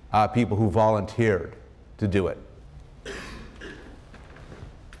people who volunteered to do it.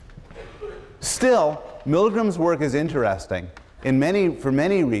 Still, Milgram's work is interesting for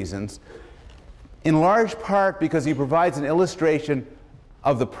many reasons, in large part because he provides an illustration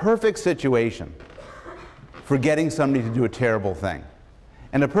of the perfect situation for getting somebody to do a terrible thing.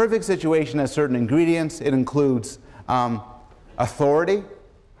 And a perfect situation has certain ingredients. It includes authority,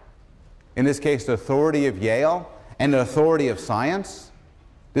 in this case the authority of Yale, and the authority of science.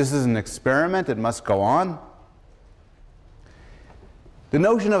 This is an experiment, it must go on. The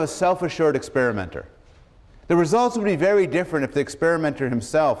notion of a self-assured experimenter. The results would be very different if the experimenter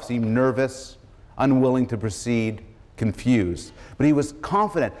himself seemed nervous, unwilling to proceed, confused. But he was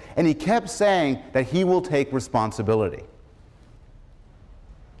confident, and he kept saying that he will take responsibility.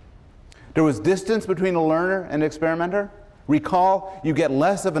 There was distance between a learner and an experimenter. Recall, you get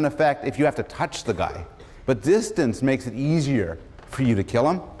less of an effect if you have to touch the guy. But distance makes it easier for you to kill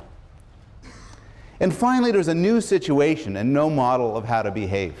him. And finally, there's a new situation and no model of how to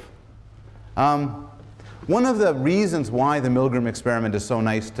behave. One of the reasons why the Milgram experiment is so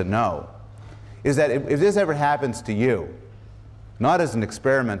nice to know is that if this ever happens to you, not as an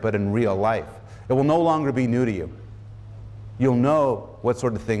experiment but in real life, it will no longer be new to you. You'll know what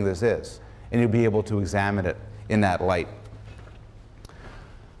sort of thing this is, and you'll be able to examine it in that light.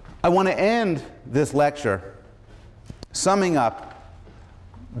 I want to end this lecture summing up,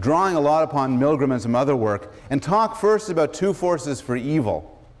 drawing a lot upon Milgram and some other work, and talk first about two forces for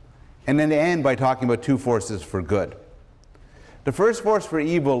evil, and then end by talking about two forces for good. The first force for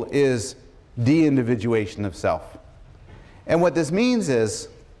evil is de-individuation of self. And what this means is,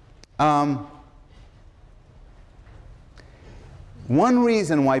 one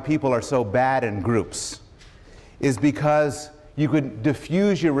reason why people are so bad in groups is because you could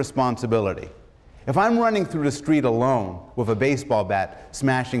diffuse your responsibility. If I'm running through the street alone with a baseball bat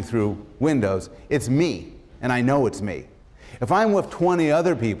smashing through windows, it's me, and I know it's me. If I'm with 20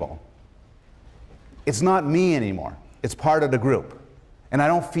 other people, it's not me anymore. It's part of the group, and I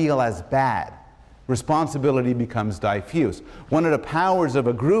don't feel as bad. Responsibility becomes diffuse. One of the powers of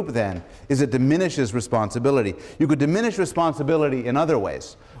a group, then, is it diminishes responsibility. You could diminish responsibility in other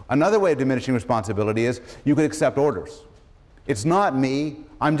ways. Another way of diminishing responsibility is you could accept orders. It's not me,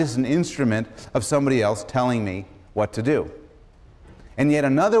 I'm just an instrument of somebody else telling me what to do. And yet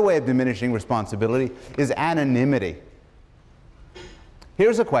another way of diminishing responsibility is anonymity.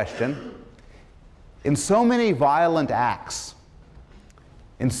 Here's a question. In so many violent acts,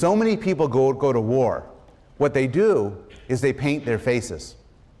 and so many people go to war, what they do is they paint their faces,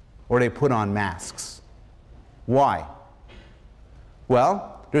 or they put on masks. Why?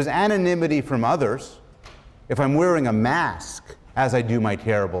 Well, there's anonymity from others. If I'm wearing a mask as I do my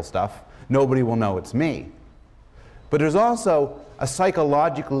terrible stuff, nobody will know it's me. But there's also a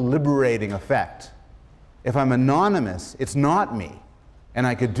psychologically liberating effect. If I'm anonymous, it's not me, and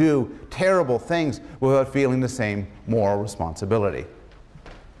I could do terrible things without feeling the same moral responsibility.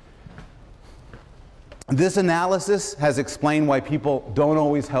 This analysis has explained why people don't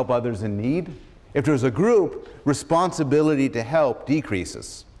always help others in need. If there's a group, responsibility to help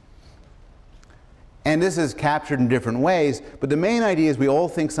decreases. And this is captured in different ways, but the main idea is we all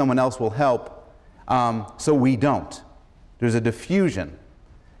think someone else will help, so we don't. There's a diffusion.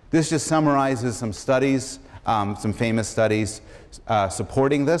 This just summarizes some studies, some famous studies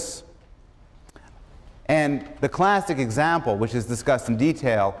supporting this. And the classic example, which is discussed in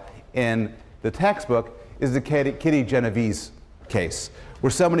detail in the textbook, is the Kitty Genovese case,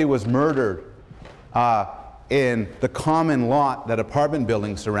 where somebody was murdered in the common lot that apartment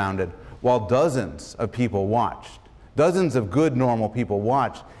buildings surrounded, while dozens of people watched. Dozens of good, normal people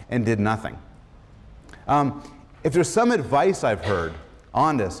watched and did nothing. If there's some advice I've heard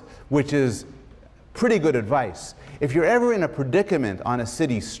on this, which is pretty good advice, if you're ever in a predicament on a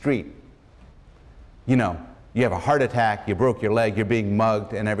city street, you know, you have a heart attack, you broke your leg, you're being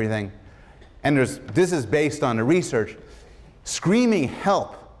mugged and everything, and this is based on the research, screaming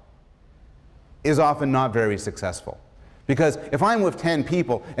help is often not very successful. Because if I'm with 10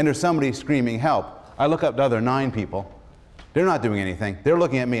 people and there's somebody screaming help, I look up the other 9 people. They're not doing anything. They're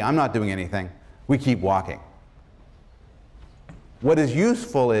looking at me. I'm not doing anything. We keep walking. What is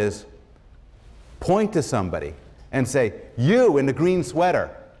useful is point to somebody and say, you in the green sweater,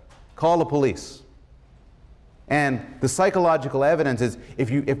 call the police. And the psychological evidence is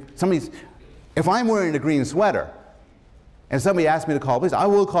if I'm wearing a green sweater and somebody asks me to call the police, I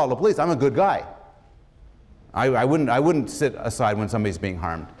will call the police. I'm a good guy. I wouldn't sit aside when somebody's being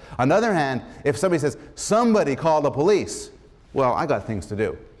harmed. On the other hand, if somebody says, somebody call the police, well, I got things to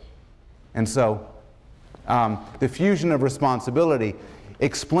do. And so diffusion of responsibility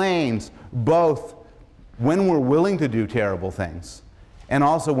explains both when we're willing to do terrible things and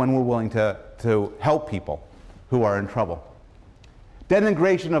also when we're willing to to help people who are in trouble.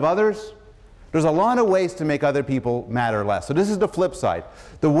 Denigration of others. There's a lot of ways to make other people matter less. So this is the flip side.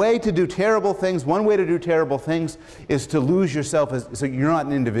 The way to do terrible things, one way to do terrible things is to lose yourself so you're not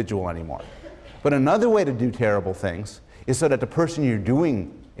an individual anymore. But another way to do terrible things is so that the person you're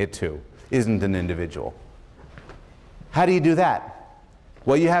doing it to isn't an individual. How do you do that?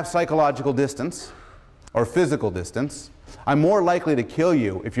 Well, you have psychological distance or physical distance. I'm more likely to kill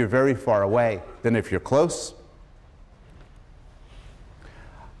you if you're very far away than if you're close.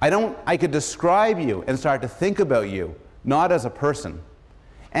 I could describe you and start to think about you, not as a person.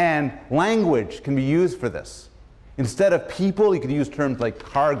 And language can be used for this. Instead of people, you could use terms like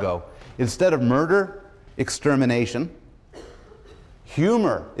cargo. Instead of murder, extermination.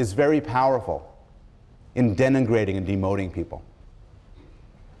 Humor is very powerful in denigrating and demoting people.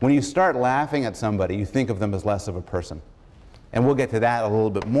 When you start laughing at somebody, you think of them as less of a person. And we'll get to that a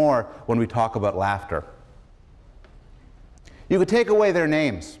little bit more when we talk about laughter. You could take away their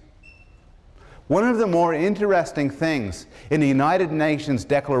names. One of the more interesting things in the United Nations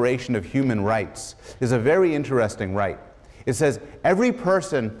Declaration of Human Rights is a very interesting right. It says every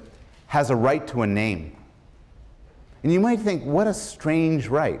person has a right to a name. And you might think, what a strange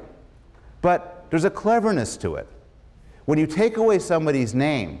right. But there's a cleverness to it. When you take away somebody's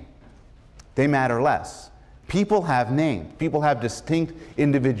name, they matter less. People have names. People have distinct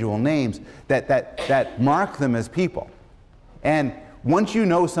individual names that mark them as people. And once you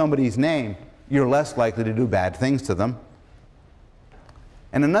know somebody's name, you're less likely to do bad things to them.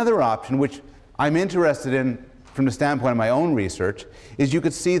 And another option, which I'm interested in from the standpoint of my own research, is you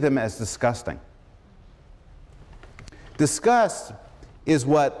could see them as disgusting. Disgust is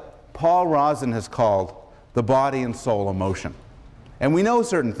what Paul Rozin has called the body and soul emotion. And we know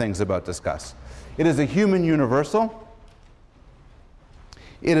certain things about disgust. It is a human universal.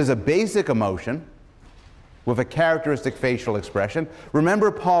 It is a basic emotion with a characteristic facial expression. Remember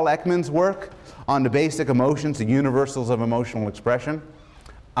Paul Ekman's work on the basic emotions, the universals of emotional expression?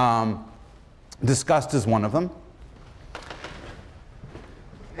 Disgust is one of them.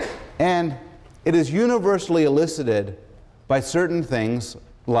 And it is universally elicited by certain things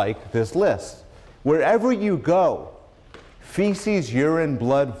like this list. Wherever you go, feces, urine,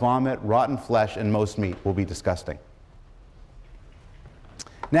 blood, vomit, rotten flesh, and most meat will be disgusting.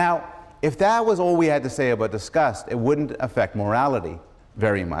 Now, if that was all we had to say about disgust, it wouldn't affect morality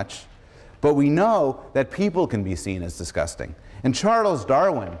very much. But we know that people can be seen as disgusting. And Charles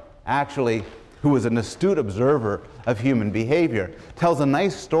Darwin, actually, who was an astute observer of human behavior, tells a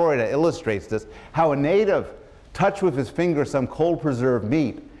nice story that illustrates this, how a native touched with his finger some cold preserved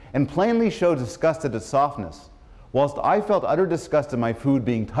meat and plainly showed disgust at its softness, whilst I felt utter disgust at my food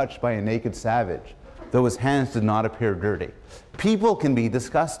being touched by a naked savage, though his hands did not appear dirty. People can be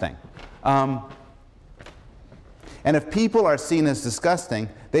disgusting. And if people are seen as disgusting,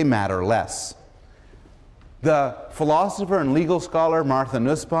 they matter less. The philosopher and legal scholar Martha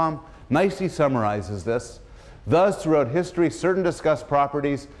Nussbaum nicely summarizes this. Thus, throughout history, certain disgust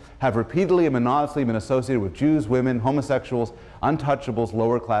properties have repeatedly and monotonously been associated with Jews, women, homosexuals, untouchables,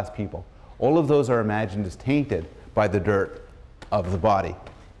 lower-class people. All of those are imagined as tainted by the dirt of the body.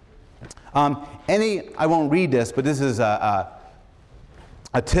 I won't read this, but this is a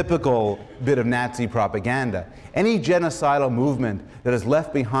typical bit of Nazi propaganda. Any genocidal movement that has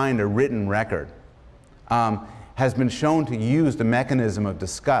left behind a written record has been shown to use the mechanism of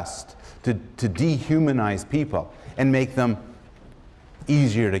disgust to dehumanize people and make them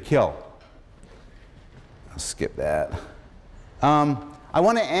easier to kill. I'll skip that. I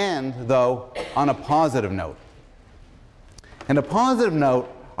want to end, though, on a positive note. And a positive note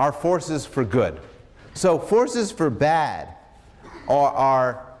are forces for good. So forces for bad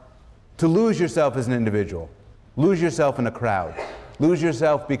are to lose yourself as an individual, lose yourself in a crowd, lose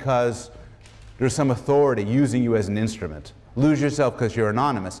yourself because there's some authority using you as an instrument, lose yourself because you're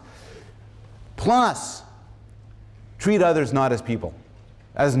anonymous. Plus, treat others not as people,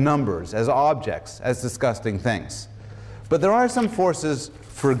 as numbers, as objects, as disgusting things. But there are some forces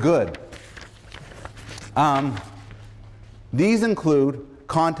for good. These include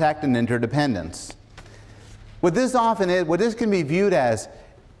contact and interdependence. What this can be viewed as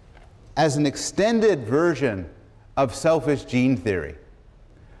an extended version of selfish gene theory,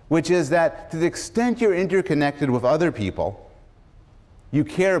 which is that to the extent you're interconnected with other people, you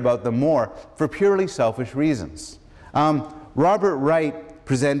care about them more for purely selfish reasons. Robert Wright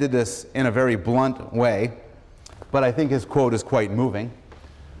presented this in a very blunt way, but I think his quote is quite moving.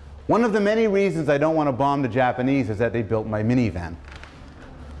 One of the many reasons I don't want to bomb the Japanese is that they built my minivan.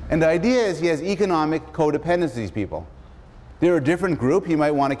 And the idea is he has economic codependence to these people. They're a different group, he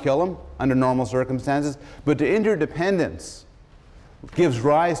might want to kill them. under normal circumstances, but the interdependence gives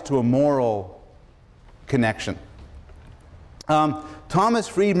rise to a moral connection. Thomas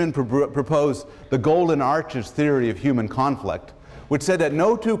Friedman proposed the Golden Arches theory of human conflict, which said that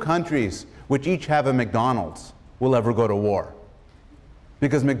no two countries which each have a McDonald's will ever go to war,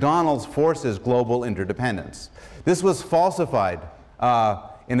 because McDonald's forces global interdependence. This was falsified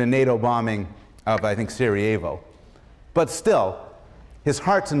in the NATO bombing of, I think, Sarajevo. But still, his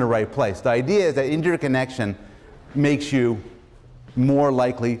heart's in the right place. The idea is that interconnection makes you more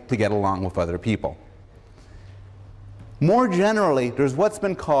likely to get along with other people. More generally, there's what's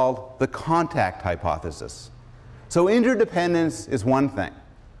been called the contact hypothesis. So interdependence is one thing.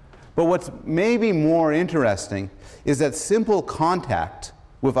 But what's maybe more interesting is that simple contact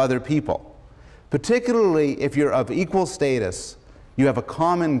with other people, particularly if you're of equal status, you have a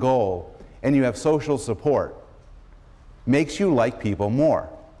common goal, and you have social support, makes you like people more.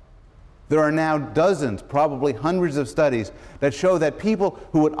 There are now dozens, probably hundreds of studies that show that people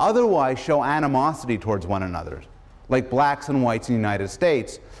who would otherwise show animosity towards one another, like blacks and whites in the United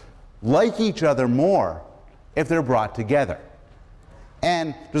States, like each other more if they're brought together.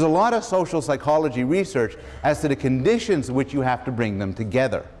 And there's a lot of social psychology research as to the conditions in which you have to bring them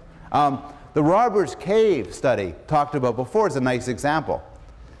together. The Robbers Cave study talked about before is a nice example.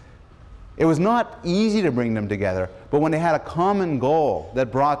 It was not easy to bring them together, but when they had a common goal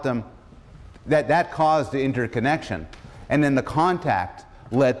that brought them, that caused the interconnection, and then the contact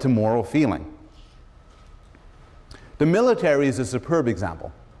led to moral feeling. The military is a superb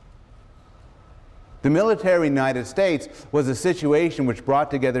example. The military in the United States was a situation which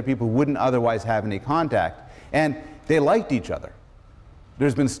brought together people who wouldn't otherwise have any contact, and they liked each other.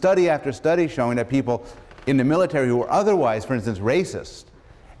 There's been study after study showing that people in the military who were otherwise, for instance, racist,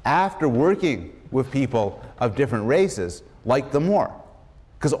 after working with people of different races, liked them more,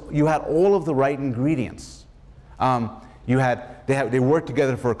 because you had all of the right ingredients. They worked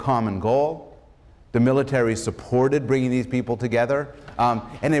together for a common goal. The military supported bringing these people together,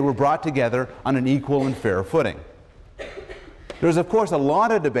 and they were brought together on an equal and fair footing. There's, of course, a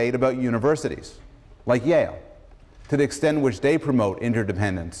lot of debate about universities, like Yale, to the extent in which they promote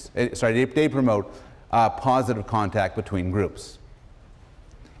interdependence. They promote positive contact between groups.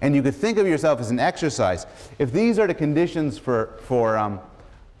 And you could think of yourself as an exercise. If these are the conditions for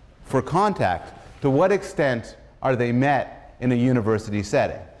contact, to what extent are they met in a university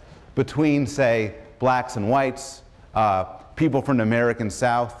setting? Between, say, blacks and whites, people from the American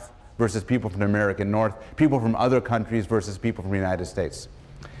South versus people from the American North, people from other countries versus people from the United States.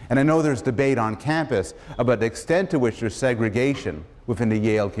 And I know there's debate on campus about the extent to which there's segregation within the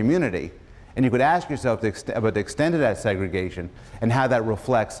Yale community. And you could ask yourself about the extent of that segregation and how that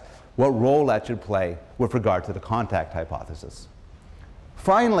reflects what role that should play with regard to the contact hypothesis.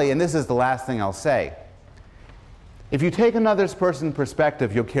 Finally, and this is the last thing I'll say, if you take another person's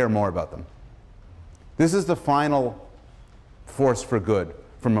perspective, you'll care more about them. This is the final force for good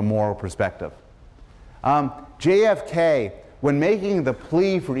from a moral perspective. JFK, when making the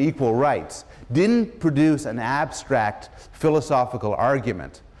plea for equal rights, didn't produce an abstract philosophical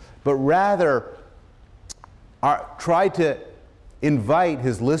argument, but rather tried to invite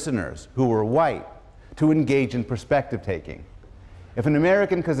his listeners, who were white, to engage in perspective taking. If an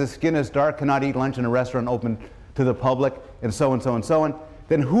American, because his skin is dark, cannot eat lunch in a restaurant open to the public, and so on, so on, so on,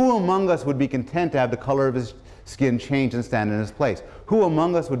 then who among us would be content to have the color of his skin change and stand in his place? Who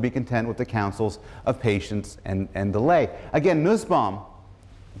among us would be content with the counsels of patience and delay? Again, Nussbaum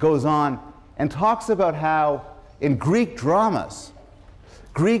goes on and talks about how in Greek dramas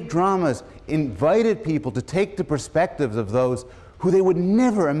invited people to take the perspectives of those who they would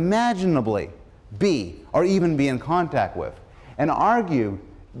never imaginably be or even be in contact with, and argued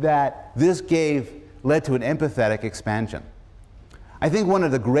that this led to an empathetic expansion. I think one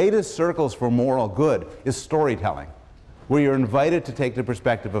of the greatest circles for moral good is storytelling, where you're invited to take the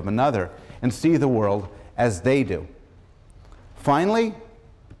perspective of another and see the world as they do. Finally,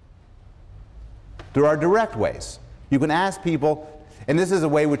 there are direct ways. You can ask people, and this is a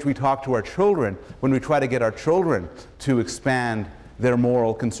way which we talk to our children when we try to get our children to expand their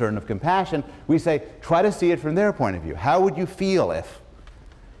moral concern of compassion. We say, try to see it from their point of view. How would you feel if?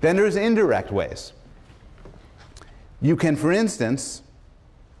 Then there's indirect ways. You can, for instance,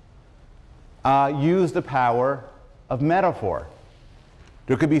 use the power of metaphor.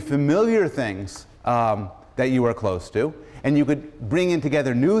 There could be familiar things that you are close to, and you could bring in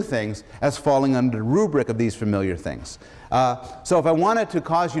together new things as falling under the rubric of these familiar things. So if I wanted to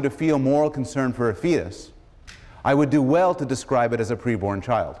cause you to feel moral concern for a fetus, I would do well to describe it as a preborn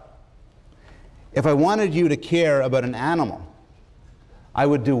child. If I wanted you to care about an animal, I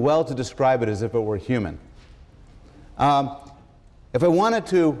would do well to describe it as if it were human. If I wanted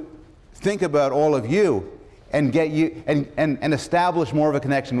to think about all of you and get you and establish more of a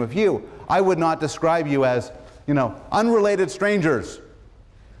connection with you, I would not describe you as, unrelated strangers.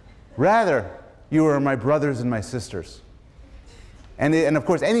 Rather, you are my brothers and my sisters. And of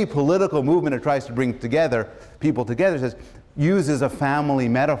course, any political movement that tries to bring people together uses a family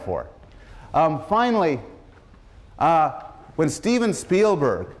metaphor. Finally, when Steven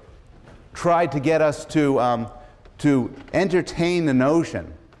Spielberg tried to get us to entertain the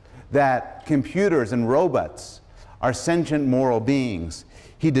notion that computers and robots are sentient moral beings,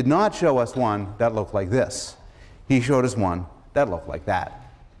 he did not show us one that looked like this. He showed us one that looked like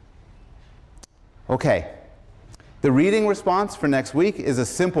that. Okay. The reading response for next week is a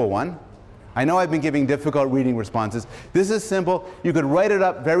simple one. I know I've been giving difficult reading responses. This is simple. You could write it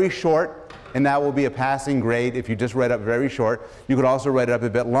up very short, and that will be a passing grade if you just write up very short. You could also write it up a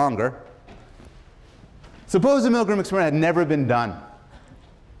bit longer. Suppose the Milgram experiment had never been done,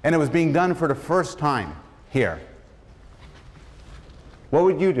 and it was being done for the first time here. What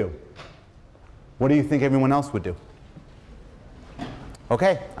would you do? What do you think everyone else would do?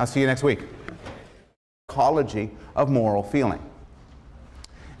 Okay, I'll see you next week. Psychology of moral feeling.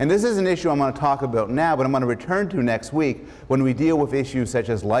 And this is an issue I'm going to talk about now, but I'm going to return to next week when we deal with issues such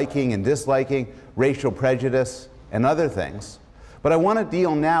as liking and disliking, racial prejudice, and other things. But I want to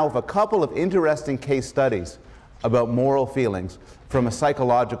deal now with a couple of interesting case studies about moral feelings from a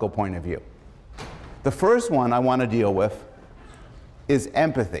psychological point of view. The first one I want to deal with is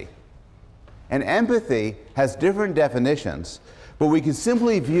empathy. And empathy has different definitions, but we can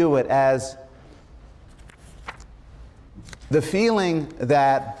simply view it as the feeling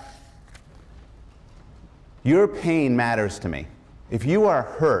that your pain matters to me. If you are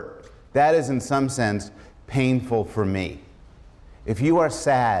hurt, that is in some sense painful for me. If you are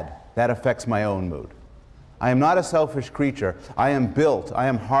sad, that affects my own mood. I am not a selfish creature. I am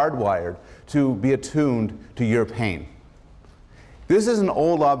hardwired to be attuned to your pain. This is an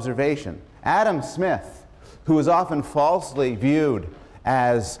old observation. Adam Smith, who is often falsely viewed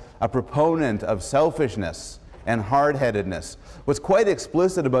as a proponent of selfishness and hard-headedness, was quite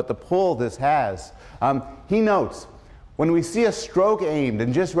explicit about the pull this has. He notes, when we see a stroke aimed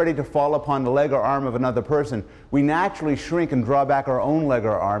and just ready to fall upon the leg or arm of another person, we naturally shrink and draw back our own leg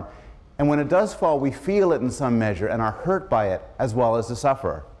or arm, and when it does fall, we feel it in some measure and are hurt by it as well as the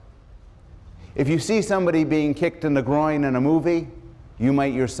sufferer. If you see somebody being kicked in the groin in a movie, you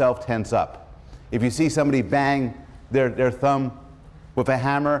might yourself tense up. If you see somebody bang their thumb with a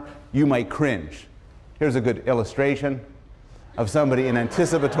hammer, you might cringe. Here's a good illustration of somebody in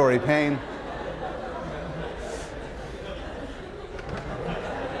anticipatory pain.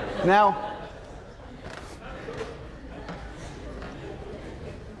 Now,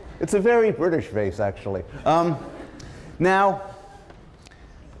 it's a very British face, actually. Now,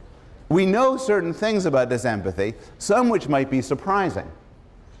 we know certain things about this empathy, some which might be surprising.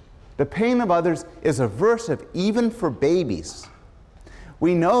 The pain of others is aversive even for babies.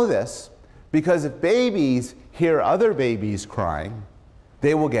 We know this because if babies hear other babies crying,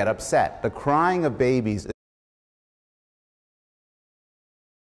 they will get upset. The crying of babies is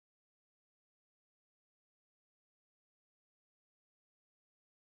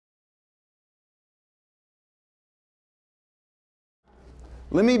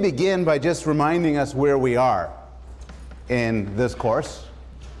Let me begin by just reminding us where we are in this course,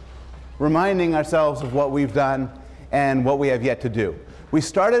 reminding ourselves of what we've done and what we have yet to do. We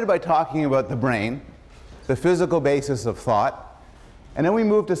started by talking about the brain, the physical basis of thought, and then we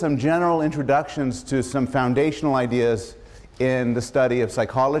moved to some general introductions to some foundational ideas in the study of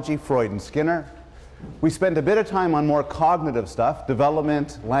psychology, Freud and Skinner. We spent a bit of time on more cognitive stuff,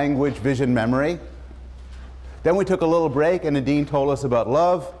 development, language, vision, memory. Then we took a little break and Nadine told us about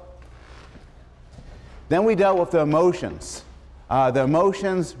love. Then we dealt with the emotions,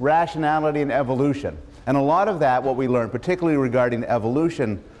 rationality, and evolution. And a lot of that, what we learned, particularly regarding the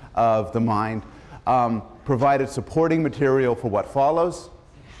evolution of the mind, provided supporting material for what follows.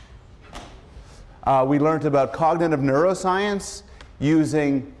 We learned about cognitive neuroscience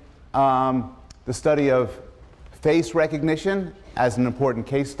using the study of face recognition as an important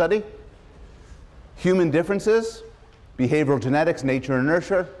case study. Human differences, behavioral genetics, nature and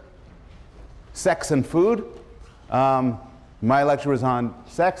nurture, sex and food. My lecture was on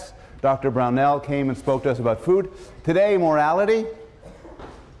sex. Dr. Brownell came and spoke to us about food. Today, morality.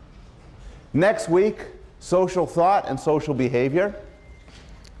 Next week, social thought and social behavior.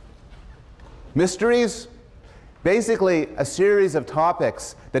 Mysteries. basically a series of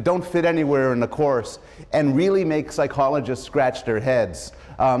topics that don't fit anywhere in the course and really make psychologists scratch their heads.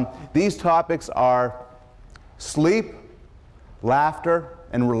 These topics are sleep, laughter,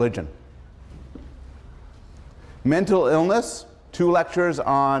 and religion. Mental illness, 2 lectures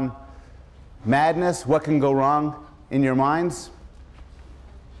on madness, what can go wrong in your minds,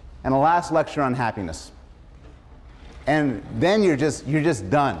 and a last lecture on happiness. And then you're just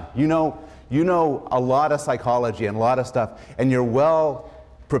done. You know a lot of psychology and a lot of stuff, and you're well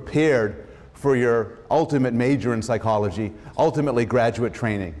prepared for your ultimate major in psychology, ultimately graduate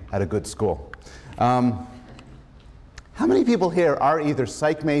training at a good school. How many people here are either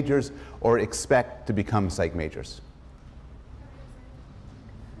psych majors or expect to become psych majors?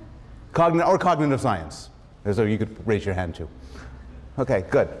 Or cognitive science. So you could raise your hand too. Okay,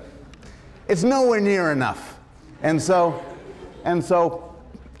 good. It's nowhere near enough. And so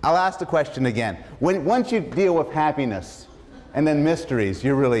I'll ask the question again. Once you deal with happiness and then mysteries,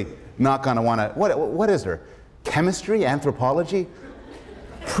 you're really not going to want to, what is there? Chemistry? Anthropology?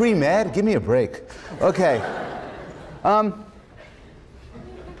 Pre-med? Give me a break. Okay. We're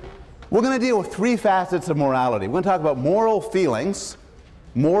going to deal with 3 facets of morality. We're going to talk about moral feelings,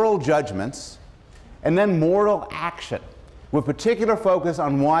 moral judgments, and then moral action, with particular focus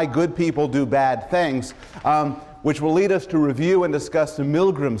on why good people do bad things, which will lead us to review and discuss the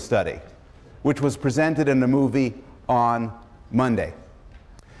Milgram study, which was presented in the movie on Monday.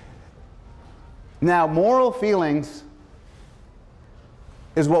 Now, moral feelings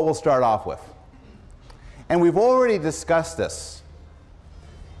is what we'll start off with. And we've already discussed this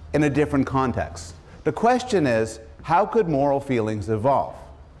in a different context. The question is, how could moral feelings evolve?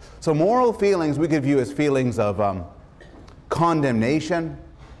 So moral feelings we could view as feelings of condemnation,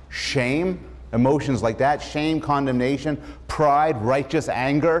 shame, emotions like that, shame, condemnation, pride, righteous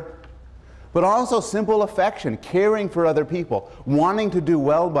anger, but also simple affection, caring for other people, wanting to do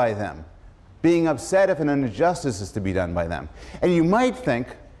well by them, being upset if an injustice is to be done by them. And you might think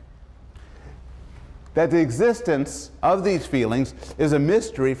that the existence of these feelings is a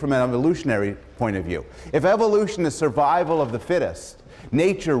mystery from an evolutionary point of view. If evolution is survival of the fittest,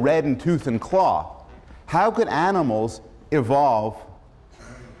 nature red in tooth and claw, how could animals evolve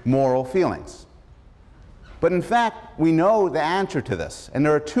moral feelings? But in fact, we know the answer to this, and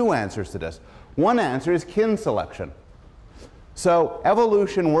there are 2 answers to this. One answer is kin selection. So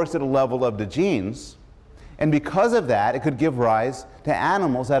evolution works at a level of the genes, and because of that, it could give rise to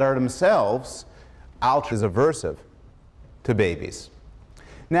animals that are themselves is aversive to babies.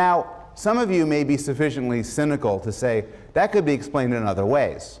 Now, some of you may be sufficiently cynical to say that could be explained in other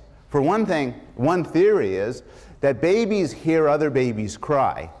ways. For one thing, one theory is that babies hear other babies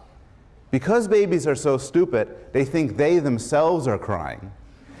cry. Because babies are so stupid, they think they themselves are crying.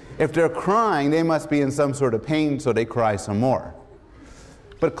 If they're crying, they must be in some sort of pain, so they cry some more.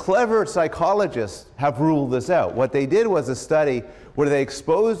 But clever psychologists have ruled this out. What they did was a study where they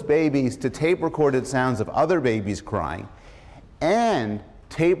exposed babies to tape-recorded sounds of other babies crying and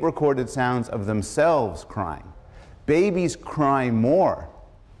tape-recorded sounds of themselves crying. Babies cry more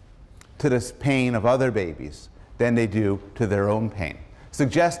to the pain of other babies than they do to their own pain,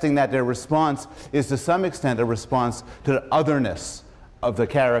 suggesting that their response is to some extent a response to the otherness of the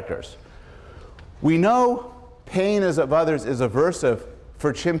characters. We know pain of others is aversive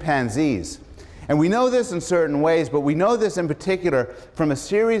for chimpanzees. And we know this in certain ways, but we know this in particular from a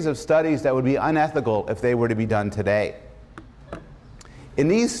series of studies that would be unethical if they were to be done today. In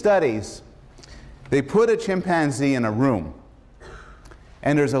these studies, they put a chimpanzee in a room,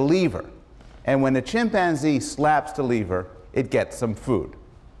 and there's a lever. And when the chimpanzee slaps the lever, it gets some food.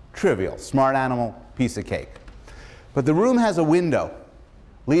 Trivial, smart animal, piece of cake. But the room has a window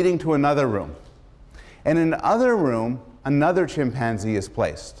leading to another room. And in the other room, another chimpanzee is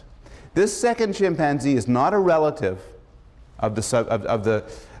placed. This second chimpanzee is not a relative of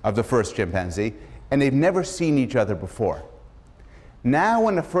the first chimpanzee, and they've never seen each other before. Now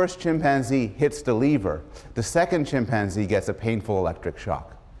when the first chimpanzee hits the lever, the second chimpanzee gets a painful electric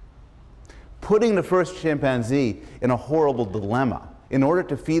shock, putting the first chimpanzee in a horrible dilemma. In order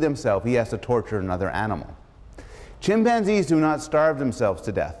to feed himself, he has to torture another animal. Chimpanzees do not starve themselves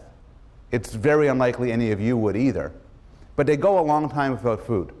to death. It's very unlikely any of you would either. But they go a long time without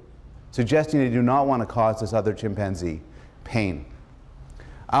food, suggesting they do not want to cause this other chimpanzee pain.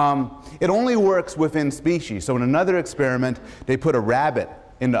 It only works within species. So in another experiment, they put a rabbit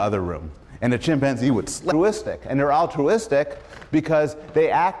in the other room, and the chimpanzee would slap. Altruistic, and they're altruistic because they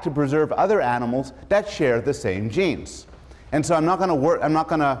act to preserve other animals that share the same genes. And so I'm not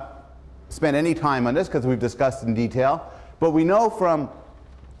going to spend any time on this because we've discussed in detail, but we know from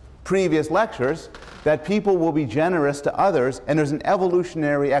previous lectures that people will be generous to others, and there's an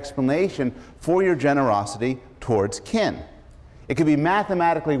evolutionary explanation for your generosity towards kin. It can be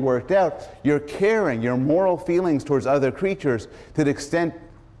mathematically worked out. You're caring, your moral feelings towards other creatures to the extent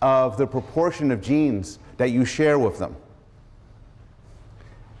of the proportion of genes that you share with them.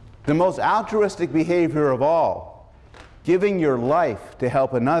 The most altruistic behavior of all, giving your life to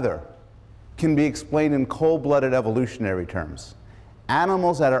help another, can be explained in cold-blooded evolutionary terms.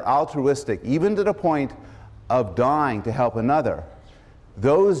 Animals that are altruistic, even to the point of dying to help another,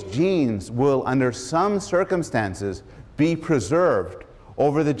 those genes will, under some circumstances, be preserved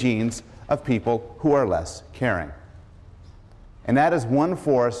over the genes of people who are less caring. And that is one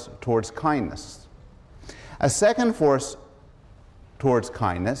force towards kindness. A second force towards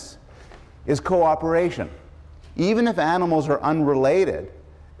kindness is cooperation. Even if animals are unrelated,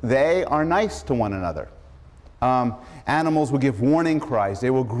 they are nice to one another. Animals will give warning cries,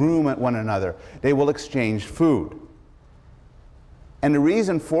 they will groom at one another, they will exchange food. And the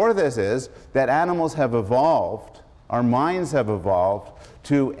reason for this is that animals have evolved, our minds have evolved,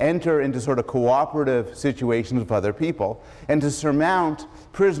 to enter into sort of cooperative situations with other people and to surmount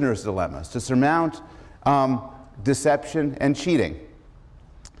prisoners' dilemmas, to surmount deception and cheating.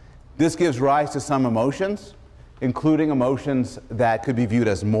 This gives rise to some emotions, including emotions that could be viewed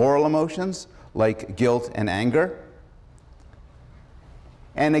as moral emotions, like guilt and anger.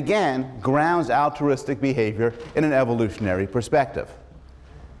 And again, grounds altruistic behavior in an evolutionary perspective.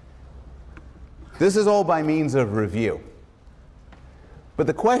 This is all by means of review. But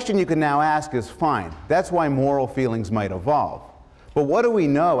the question you can now ask is, fine, that's why moral feelings might evolve. But what do we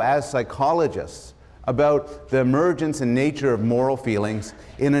know as psychologists about the emergence and nature of moral feelings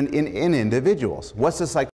in individuals? What's the